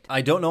seen it.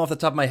 I don't know off the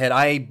top of my head.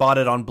 I bought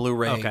it on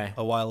Blu-ray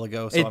a while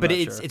ago, so I'm not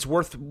sure. It's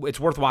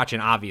worth watching.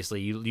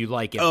 Obviously, you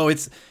like it. Oh,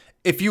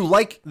 if you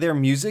like their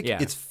music,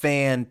 it's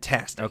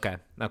fantastic. Okay.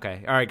 All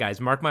right, guys,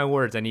 mark my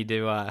words. I need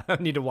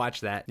to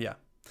watch that. Yeah.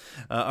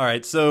 All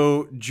right,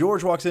 so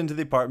George walks into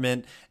the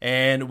apartment,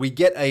 and we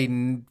get a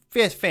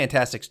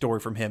fantastic story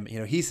from him.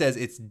 He says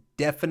it's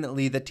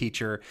definitely the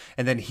teacher,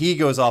 and then he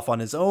goes off on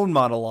his own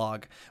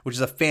monologue, which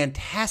is a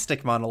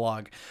fantastic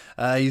monologue.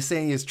 He's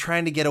saying he was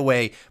trying to get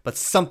away, but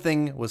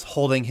something was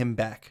holding him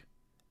back.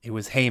 It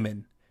was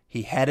Heyman.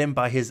 He had him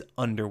by his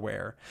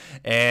underwear,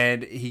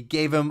 and he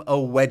gave him a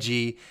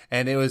wedgie,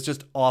 and it was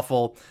just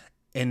awful.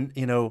 And,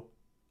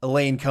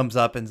 Elaine comes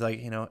up and is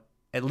like,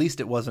 at least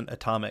it wasn't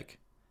atomic.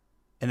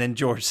 And then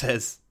George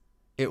says,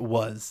 it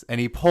was.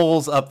 And he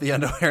pulls up the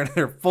underwear, and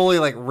they're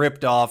fully,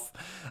 ripped off.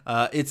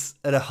 It's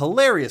a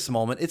hilarious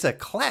moment. It's a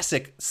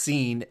classic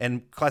scene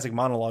and classic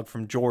monologue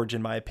from George,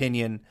 in my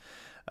opinion.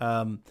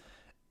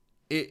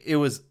 It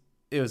was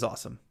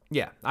awesome.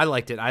 Yeah, I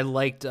liked it. I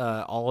liked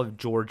all of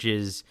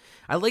George's.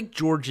 I like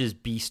George's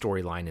B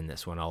storyline in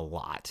this one a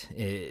lot.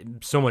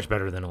 So much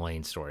better than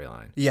Elaine's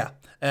storyline. Yeah,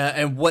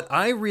 and what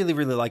I really,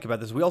 really like about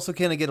this, we also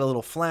kind of get a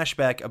little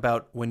flashback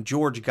about when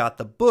George got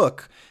the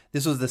book.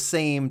 This was the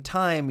same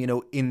time,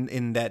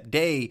 in that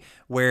day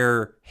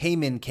where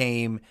Heyman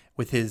came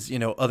with his,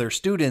 other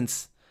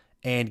students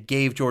and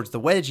gave George the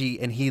wedgie,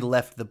 and he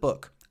left the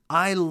book.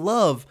 I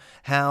love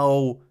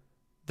how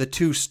the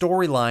two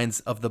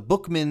storylines of the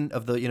bookman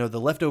of the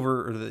the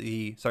leftover or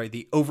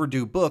the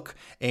overdue book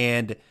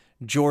and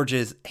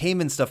George's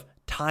Heyman stuff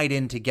tied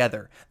in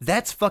together.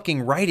 That's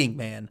fucking writing,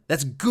 man.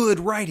 That's good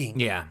writing.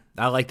 Yeah,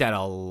 I like that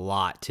a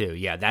lot too.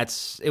 Yeah,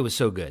 it was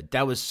so good.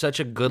 That was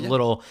such a good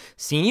little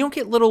scene. You don't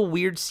get little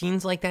weird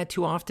scenes like that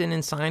too often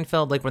in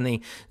Seinfeld, like when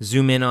they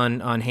zoom in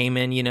on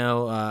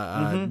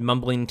Heyman,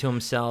 mumbling to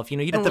himself. You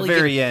don't at the really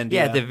very end.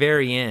 Yeah, at the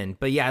very end.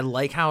 But yeah, I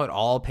like how it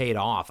all paid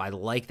off. I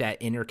like that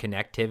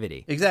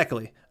interconnectivity.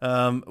 Exactly.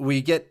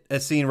 We get a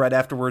scene right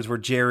afterwards where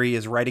Jerry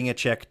is writing a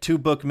check to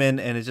Bookman,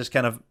 and it's just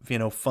kind of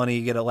funny.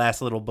 You get a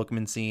last little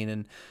Bookman scene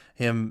and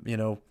him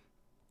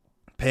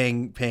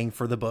paying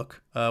for the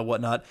book,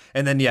 whatnot.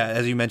 And then, yeah,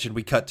 as you mentioned,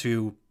 we cut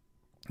to,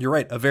 you're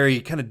right, a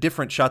very kind of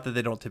different shot that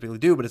they don't typically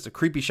do, but it's a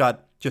creepy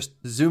shot, just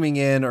zooming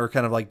in or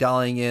kind of like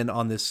dialing in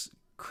on this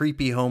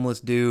creepy homeless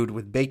dude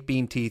with baked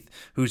bean teeth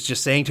who's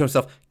just saying to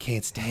himself,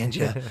 "Can't stand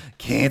you,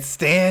 can't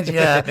stand you."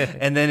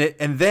 And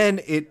then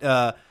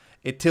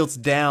it tilts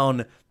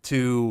down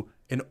to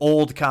an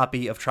old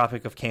copy of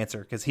Tropic of Cancer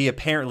because he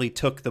apparently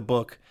took the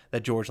book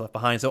that George left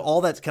behind. So all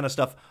that kind of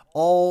stuff,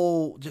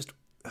 all just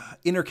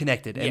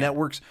interconnected, and that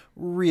works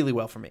really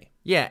well for me.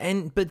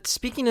 Yeah, but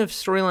speaking of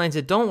storylines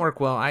that don't work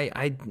well,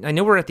 I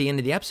know we're at the end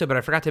of the episode, but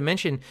I forgot to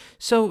mention,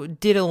 so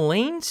did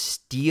Elaine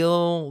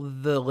steal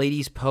the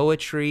lady's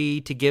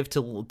poetry to give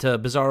to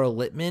Bizarro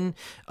Littman,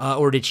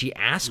 or did she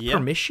ask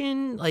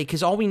permission? Like,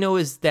 because all we know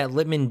is that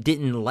Littman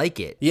didn't like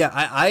it.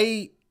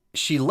 Yeah,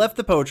 she left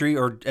the poetry,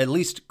 or at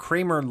least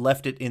Kramer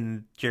left it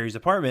in Jerry's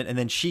apartment, and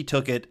then she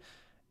took it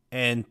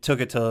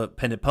to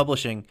Pendant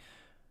Publishing.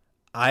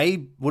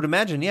 I would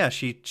imagine,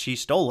 she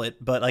stole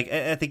it, but like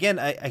at the end,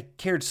 I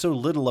cared so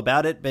little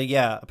about it. But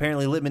yeah,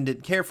 apparently Littman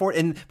didn't care for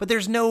it, but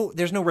there's no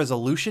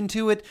resolution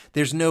to it.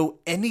 There's no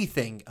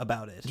anything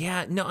about it.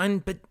 Yeah,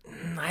 no, but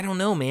I don't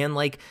know, man.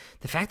 Like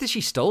the fact that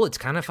she stole it's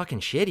kind of fucking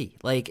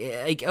shitty. Like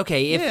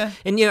okay,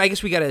 and I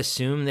guess we got to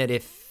assume that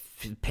if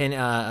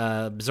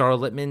Bizarro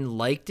Littman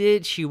liked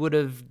it, she would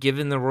have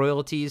given the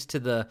royalties to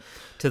the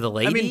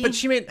lady. I mean, but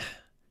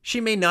she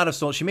may not have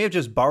stolen. She may have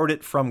just borrowed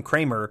it from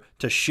Kramer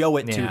to show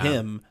it to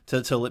him, to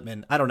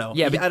Littman. I don't know.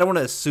 Yeah, but I don't want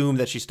to assume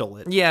that she stole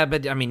it. Yeah,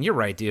 but I mean, you're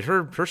right, dude.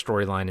 Her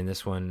storyline in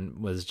this one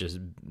was just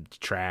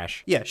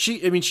trash. Yeah,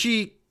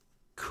 she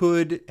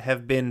could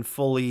have been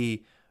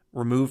fully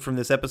removed from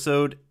this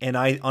episode, and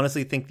I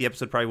honestly think the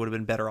episode probably would have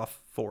been better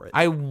off for it.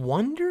 I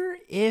wonder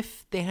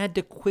if they had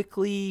to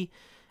quickly...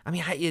 I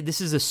mean,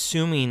 this is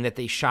assuming that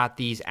they shot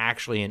these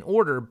actually in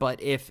order,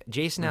 but if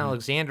Jason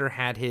Alexander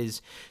had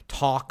his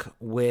talk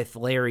with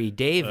Larry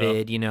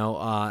David,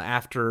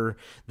 after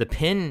the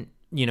Pin,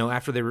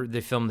 after they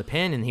filmed the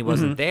Pin and he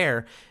wasn't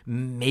there,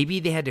 maybe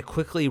they had to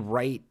quickly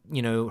write,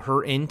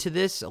 her into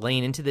this,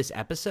 Elaine into this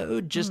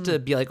episode just to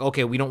be like,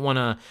 okay, we don't want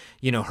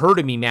to, her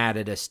to be mad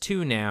at us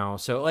too now.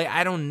 So like,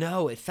 I don't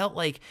know. It felt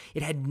like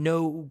it had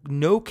no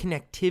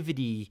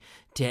connectivity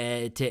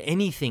to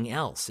anything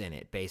else in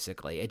it,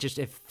 basically.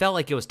 It felt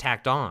like it was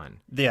tacked on.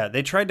 Yeah,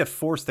 they tried to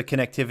force the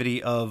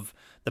connectivity of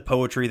the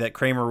poetry that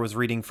Kramer was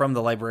reading from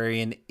the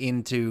librarian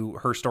into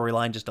her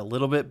storyline just a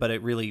little bit, but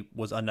it really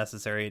was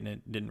unnecessary and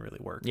it didn't really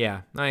work.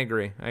 Yeah, I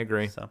agree.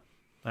 So, all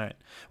right.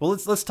 Well,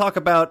 let's talk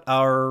about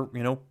our,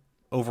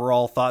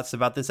 overall thoughts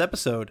about this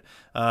episode.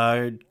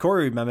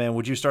 Corey, my man,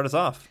 would you start us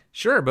off?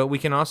 Sure, but we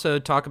can also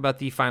talk about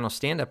the final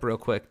stand-up real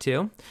quick,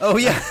 too. Oh,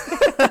 yeah.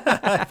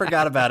 I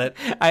forgot about it.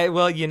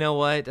 Well, you know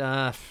what?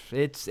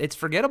 It's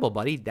forgettable,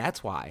 buddy.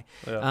 That's why.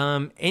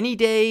 Yeah. Any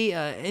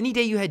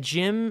day you had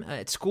gym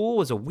at school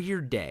was a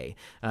weird day.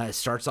 It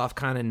starts off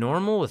kind of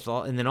normal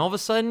and then all of a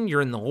sudden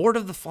you're in the Lord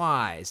of the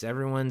Flies.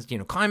 Everyone's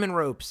climbing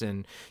ropes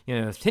and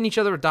hitting each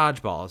other with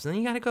dodgeballs, and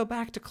then you got to go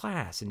back to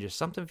class and just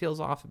something feels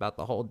off about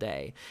the whole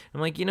day.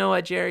 I'm like, you know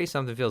what, Jerry?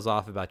 Something feels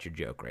off about your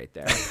joke right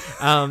there.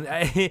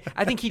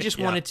 I think he just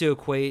wanted to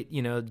equate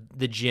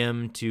the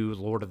gym to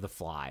Lord of the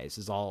Flies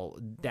is all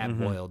that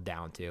boiled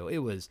down to. It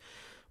was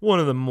one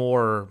of the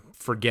more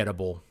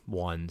forgettable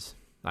ones,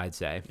 I'd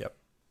say. Yep,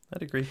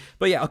 I'd agree.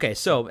 But yeah, okay,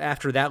 so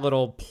after that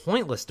little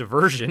pointless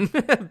diversion,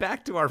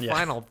 back to our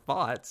final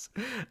thoughts.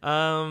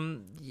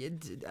 You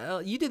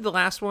did the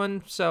last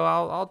one, so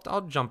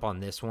I'll jump on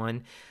this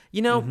one.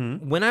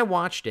 When I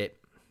watched it,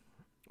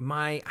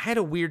 I had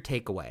a weird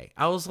takeaway.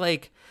 I was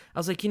like,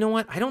 you know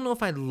what? I don't know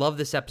if I love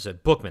this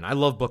episode. Bookman. I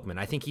love Bookman.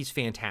 I think he's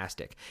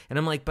fantastic. And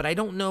I'm like, but I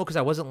don't know because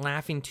I wasn't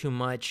laughing too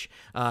much,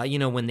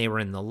 when they were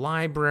in the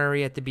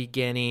library at the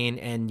beginning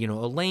and,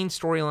 Elaine's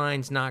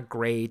storyline's not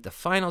great. The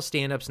final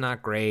stand-up's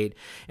not great.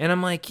 And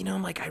I'm like,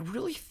 I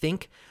really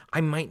think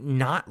I might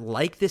not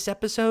like this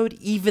episode,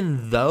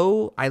 even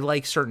though I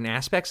like certain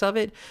aspects of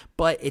it.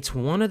 But it's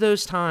one of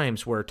those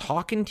times where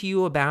talking to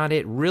you about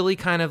it really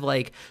kind of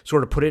like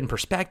sort of put it in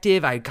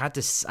perspective. I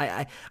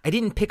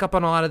didn't pick up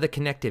on a lot of the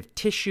connective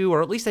tissue,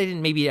 or at least I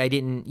didn't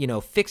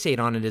fixate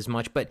on it as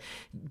much. But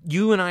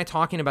you and I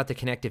talking about the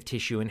connective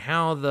tissue and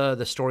how the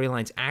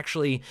storylines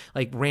actually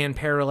like ran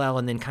parallel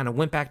and then kind of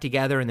went back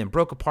together and then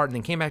broke apart and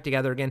then came back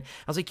together again.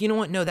 I was like, you know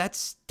what? No,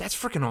 that's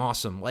freaking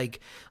awesome.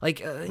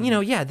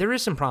 Yeah, there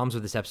is some problems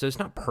with this episode. It's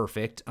not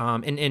perfect.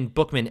 And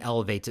Bookman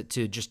elevates it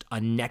to just a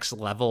next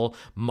level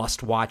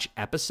must-watch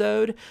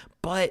episode,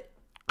 but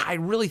I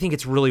really think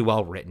it's really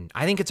well written.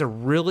 I think it's a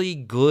really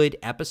good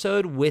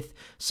episode with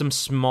some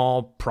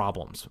small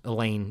problems.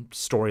 Elaine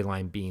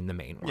storyline being the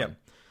main one. Yep.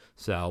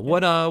 So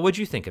what'd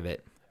you think of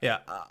it? Yeah,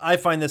 I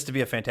find this to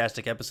be a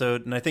fantastic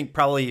episode, and I think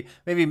probably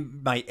maybe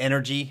my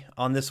energy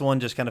on this one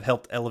just kind of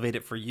helped elevate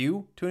it for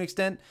you to an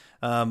extent.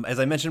 As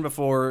I mentioned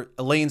before,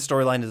 Elaine's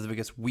storyline is the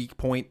biggest weak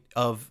point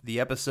of the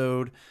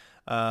episode.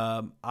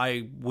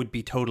 I would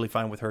be totally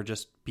fine with her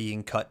just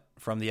being cut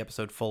from the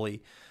episode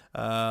fully.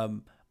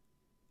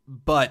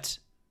 But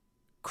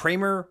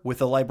Kramer with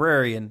the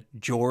librarian,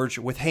 George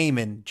with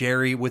Heyman,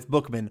 Jerry with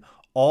Bookman,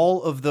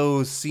 all of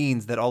those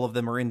scenes that all of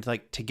them are in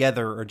like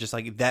together, or just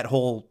like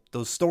those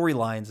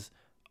storylines,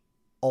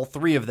 all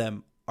three of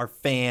them are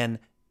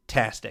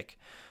fantastic.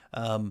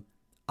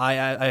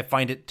 I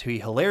find it to be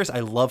hilarious.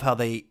 I love how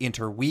they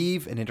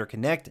interweave and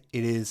interconnect.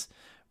 It is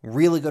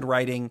really good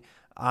writing.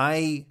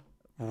 I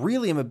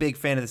really am a big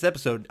fan of this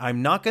episode.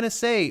 I'm not going to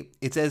say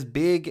it's as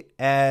big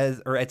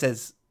as, or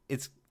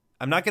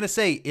I'm not going to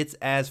say it's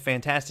as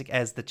fantastic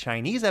as the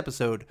Chinese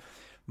episode,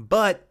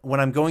 but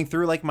when I'm going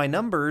through like my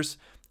numbers,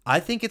 I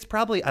think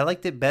I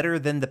liked it better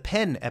than the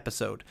Penn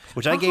episode,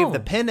 which I gave the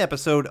Penn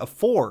episode a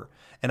 4,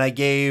 and I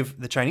gave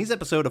the Chinese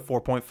episode a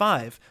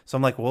 4.5. So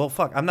I'm like, well,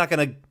 fuck, I'm not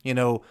going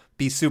to,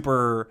 be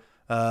super,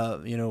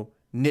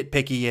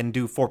 nitpicky and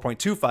do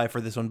 4.25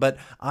 for this one, but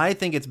I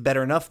think it's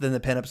better enough than the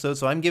Penn episode.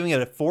 So I'm giving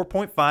it a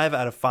 4.5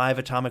 out of 5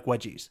 atomic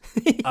wedgies.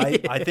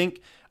 I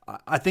think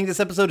this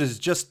episode is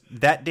just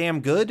that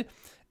damn good.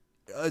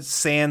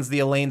 Sans the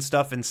Elaine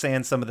stuff and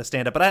sans some of the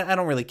stand-up, but I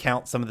don't really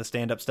count some of the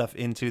stand-up stuff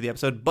into the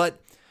episode, but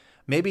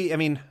maybe,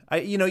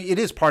 it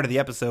is part of the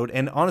episode,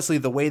 and honestly,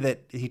 the way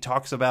that he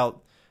talks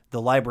about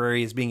the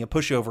library as being a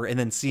pushover and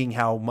then seeing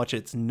how much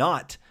it's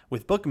not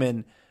with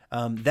Bookman,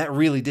 that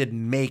really did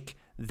make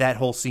that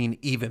whole scene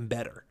even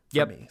better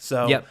for me.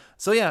 So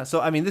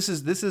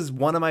this is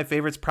one of my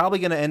favorites, probably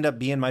going to end up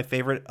being my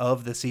favorite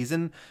of the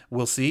season.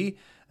 We'll see.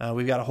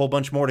 We've got a whole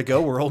bunch more to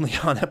go. We're only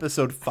on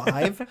episode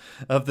 5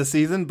 of the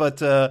season,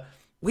 but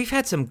we've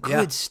had some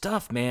good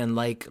stuff, man.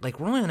 Like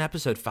we're only on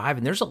episode 5,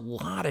 and there's a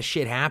lot of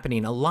shit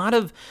happening. A lot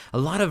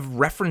of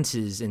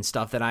references and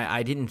stuff that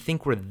I didn't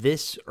think were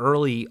this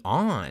early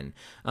on.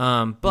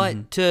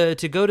 But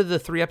to go to the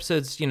 3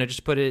 episodes, just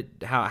to put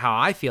it how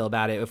I feel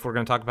about it. If we're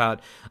going to talk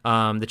about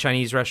the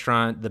Chinese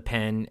restaurant, the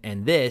Penn,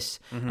 and this,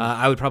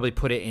 I would probably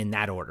put it in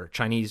that order: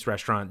 Chinese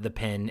restaurant, the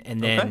Penn,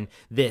 and then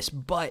this.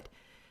 But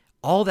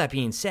all that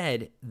being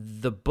said,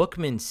 the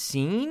Bookman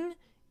scene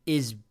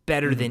is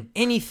better than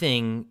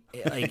anything.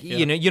 Like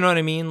you know what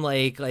I mean?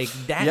 Like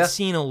that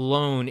scene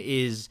alone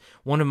is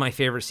one of my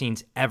favorite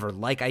scenes ever.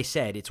 Like I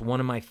said, it's one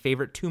of my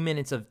favorite 2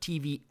 minutes of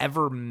TV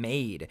ever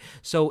made.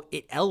 So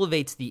it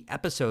elevates the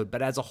episode,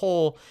 but as a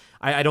whole,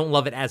 I don't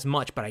love it as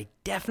much, but I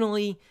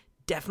definitely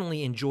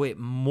enjoy it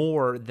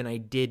more than I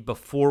did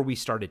before we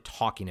started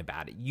talking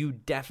about it. You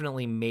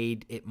definitely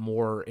made it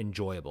more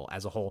enjoyable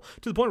as a whole,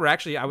 to the point where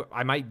actually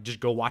I might just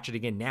go watch it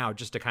again now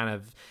just to kind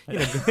of,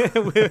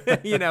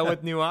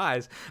 with new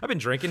eyes. I've been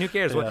drinking. Who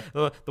cares? Yeah.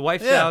 The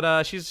wife's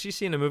out. She's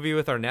seeing a movie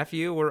with our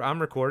nephew where I'm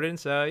recording.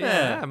 So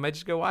I might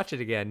just go watch it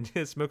again.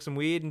 Smoke some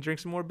weed and drink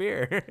some more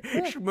beer.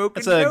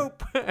 Smoking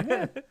dope.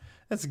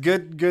 That's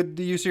good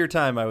use of your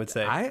time, I would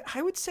say.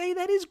 I would say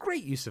that is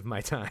great use of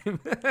my time.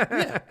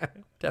 Yeah,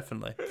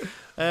 definitely.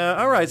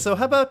 All right, so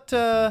how about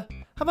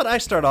I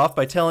start off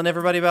by telling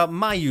everybody about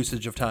my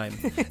usage of time?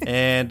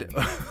 And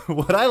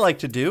what I like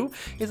to do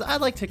is I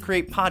like to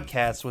create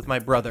podcasts with my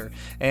brother.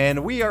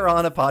 And we are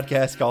on a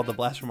podcast called the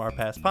Blast from Our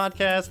Past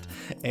podcast.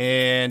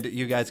 And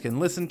you guys can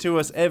listen to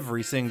us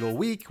every single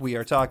week. We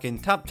are talking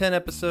top 10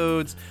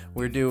 episodes.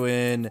 We're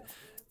doing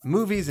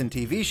movies and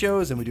TV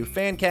shows, and we do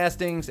fan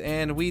castings,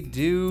 and we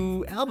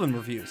do album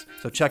reviews.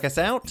 So check us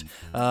out.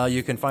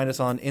 You can find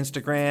us on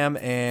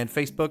Instagram and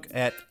Facebook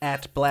at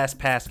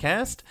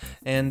BlastPastCast,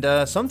 and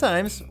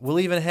sometimes we'll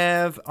even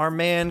have our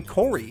man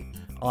Corey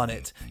on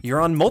it.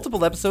 You're on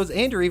multiple episodes,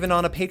 and you're even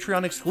on a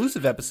Patreon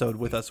exclusive episode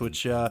with us,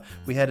 which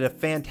we had a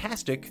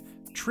fantastic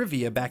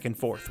trivia back and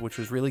forth, which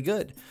was really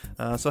good.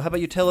 So how about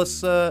you tell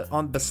us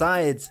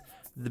besides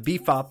the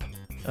BFOP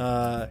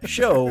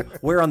show,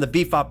 where on the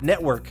Bebop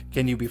network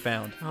can you be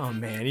found? Oh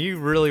man, you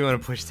really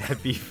want to push that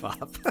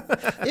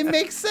Bebop. It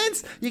makes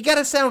sense. You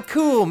gotta sound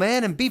cool,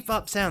 man, and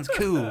Bebop sounds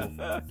cool.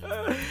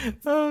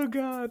 Oh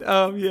god.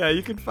 Yeah,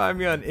 you can find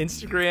me on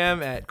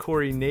Instagram at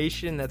Corey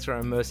Nation. That's where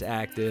I'm most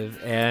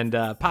active. And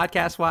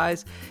podcast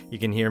wise, you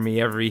can hear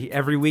me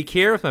every week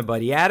here with my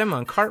buddy Adam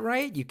on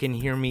Cartwright. You can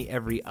hear me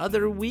every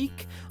other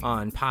week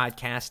on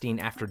Podcasting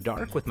After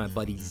Dark with my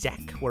buddy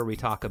Zach, where we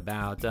talk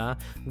about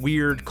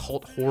weird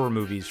cult horror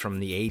movies from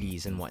the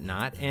 80s and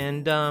whatnot.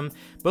 And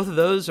both of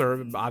those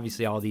are,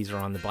 obviously all of these are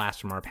on the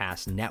Blast From Our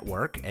Past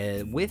network,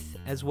 with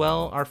as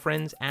well our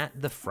friends at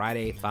the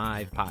Friday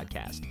 5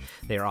 podcast.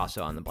 They are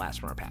also on the Blast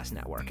From Our Past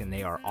network, and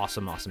they are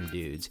awesome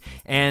dudes.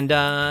 And,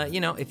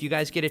 if you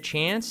guys get a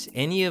chance,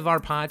 any of our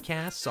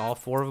podcasts, all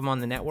 4 of them on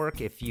the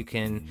network, if you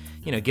can,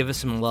 give us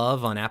some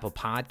love on Apple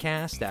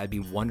Podcasts, that would be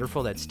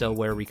wonderful. That's still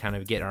where we kind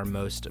of get our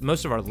most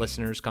of our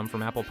listeners come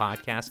from Apple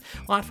Podcasts,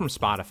 a lot from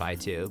Spotify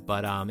too.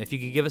 But if you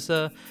could give us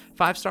a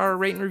 5-star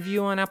rate and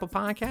review on Apple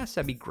Podcasts,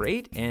 that'd be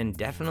great. And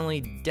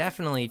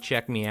definitely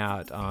check me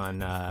out on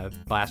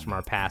Blast From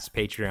Our Past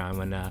Patreon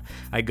when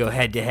I go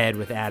head to head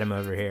with Adam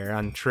over here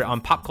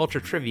on pop culture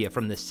trivia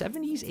from the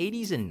 70s,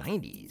 80s, and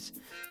 90s.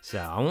 So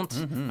I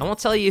won't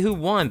tell you who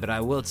won, but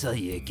I will tell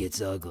you it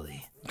gets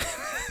ugly.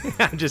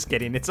 I'm just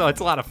kidding. It's a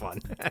lot of fun.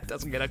 It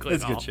doesn't get ugly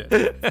at all. It's good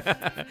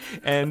shit.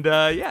 And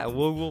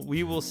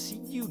we will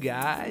see you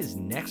guys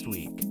next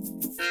week.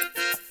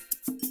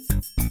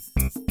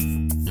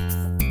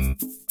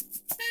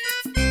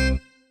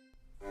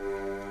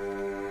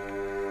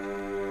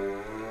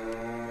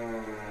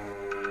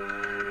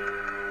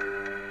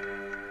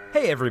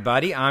 Hey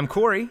everybody, I'm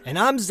Corey. And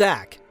I'm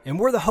Zach, and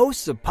we're the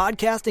hosts of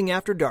Podcasting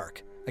After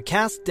Dark, a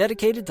cast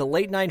dedicated to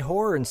late-night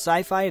horror and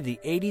sci-fi of the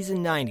 80s and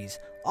 90s,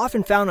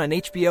 often found on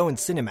HBO and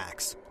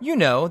Cinemax. You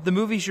know, the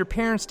movies your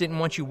parents didn't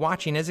want you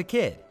watching as a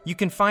kid. You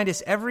can find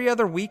us every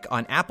other week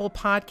on Apple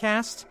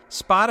Podcasts,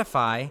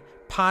 Spotify,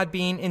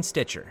 Podbean, and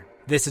Stitcher.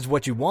 This is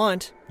what you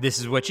want. This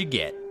is what you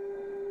get.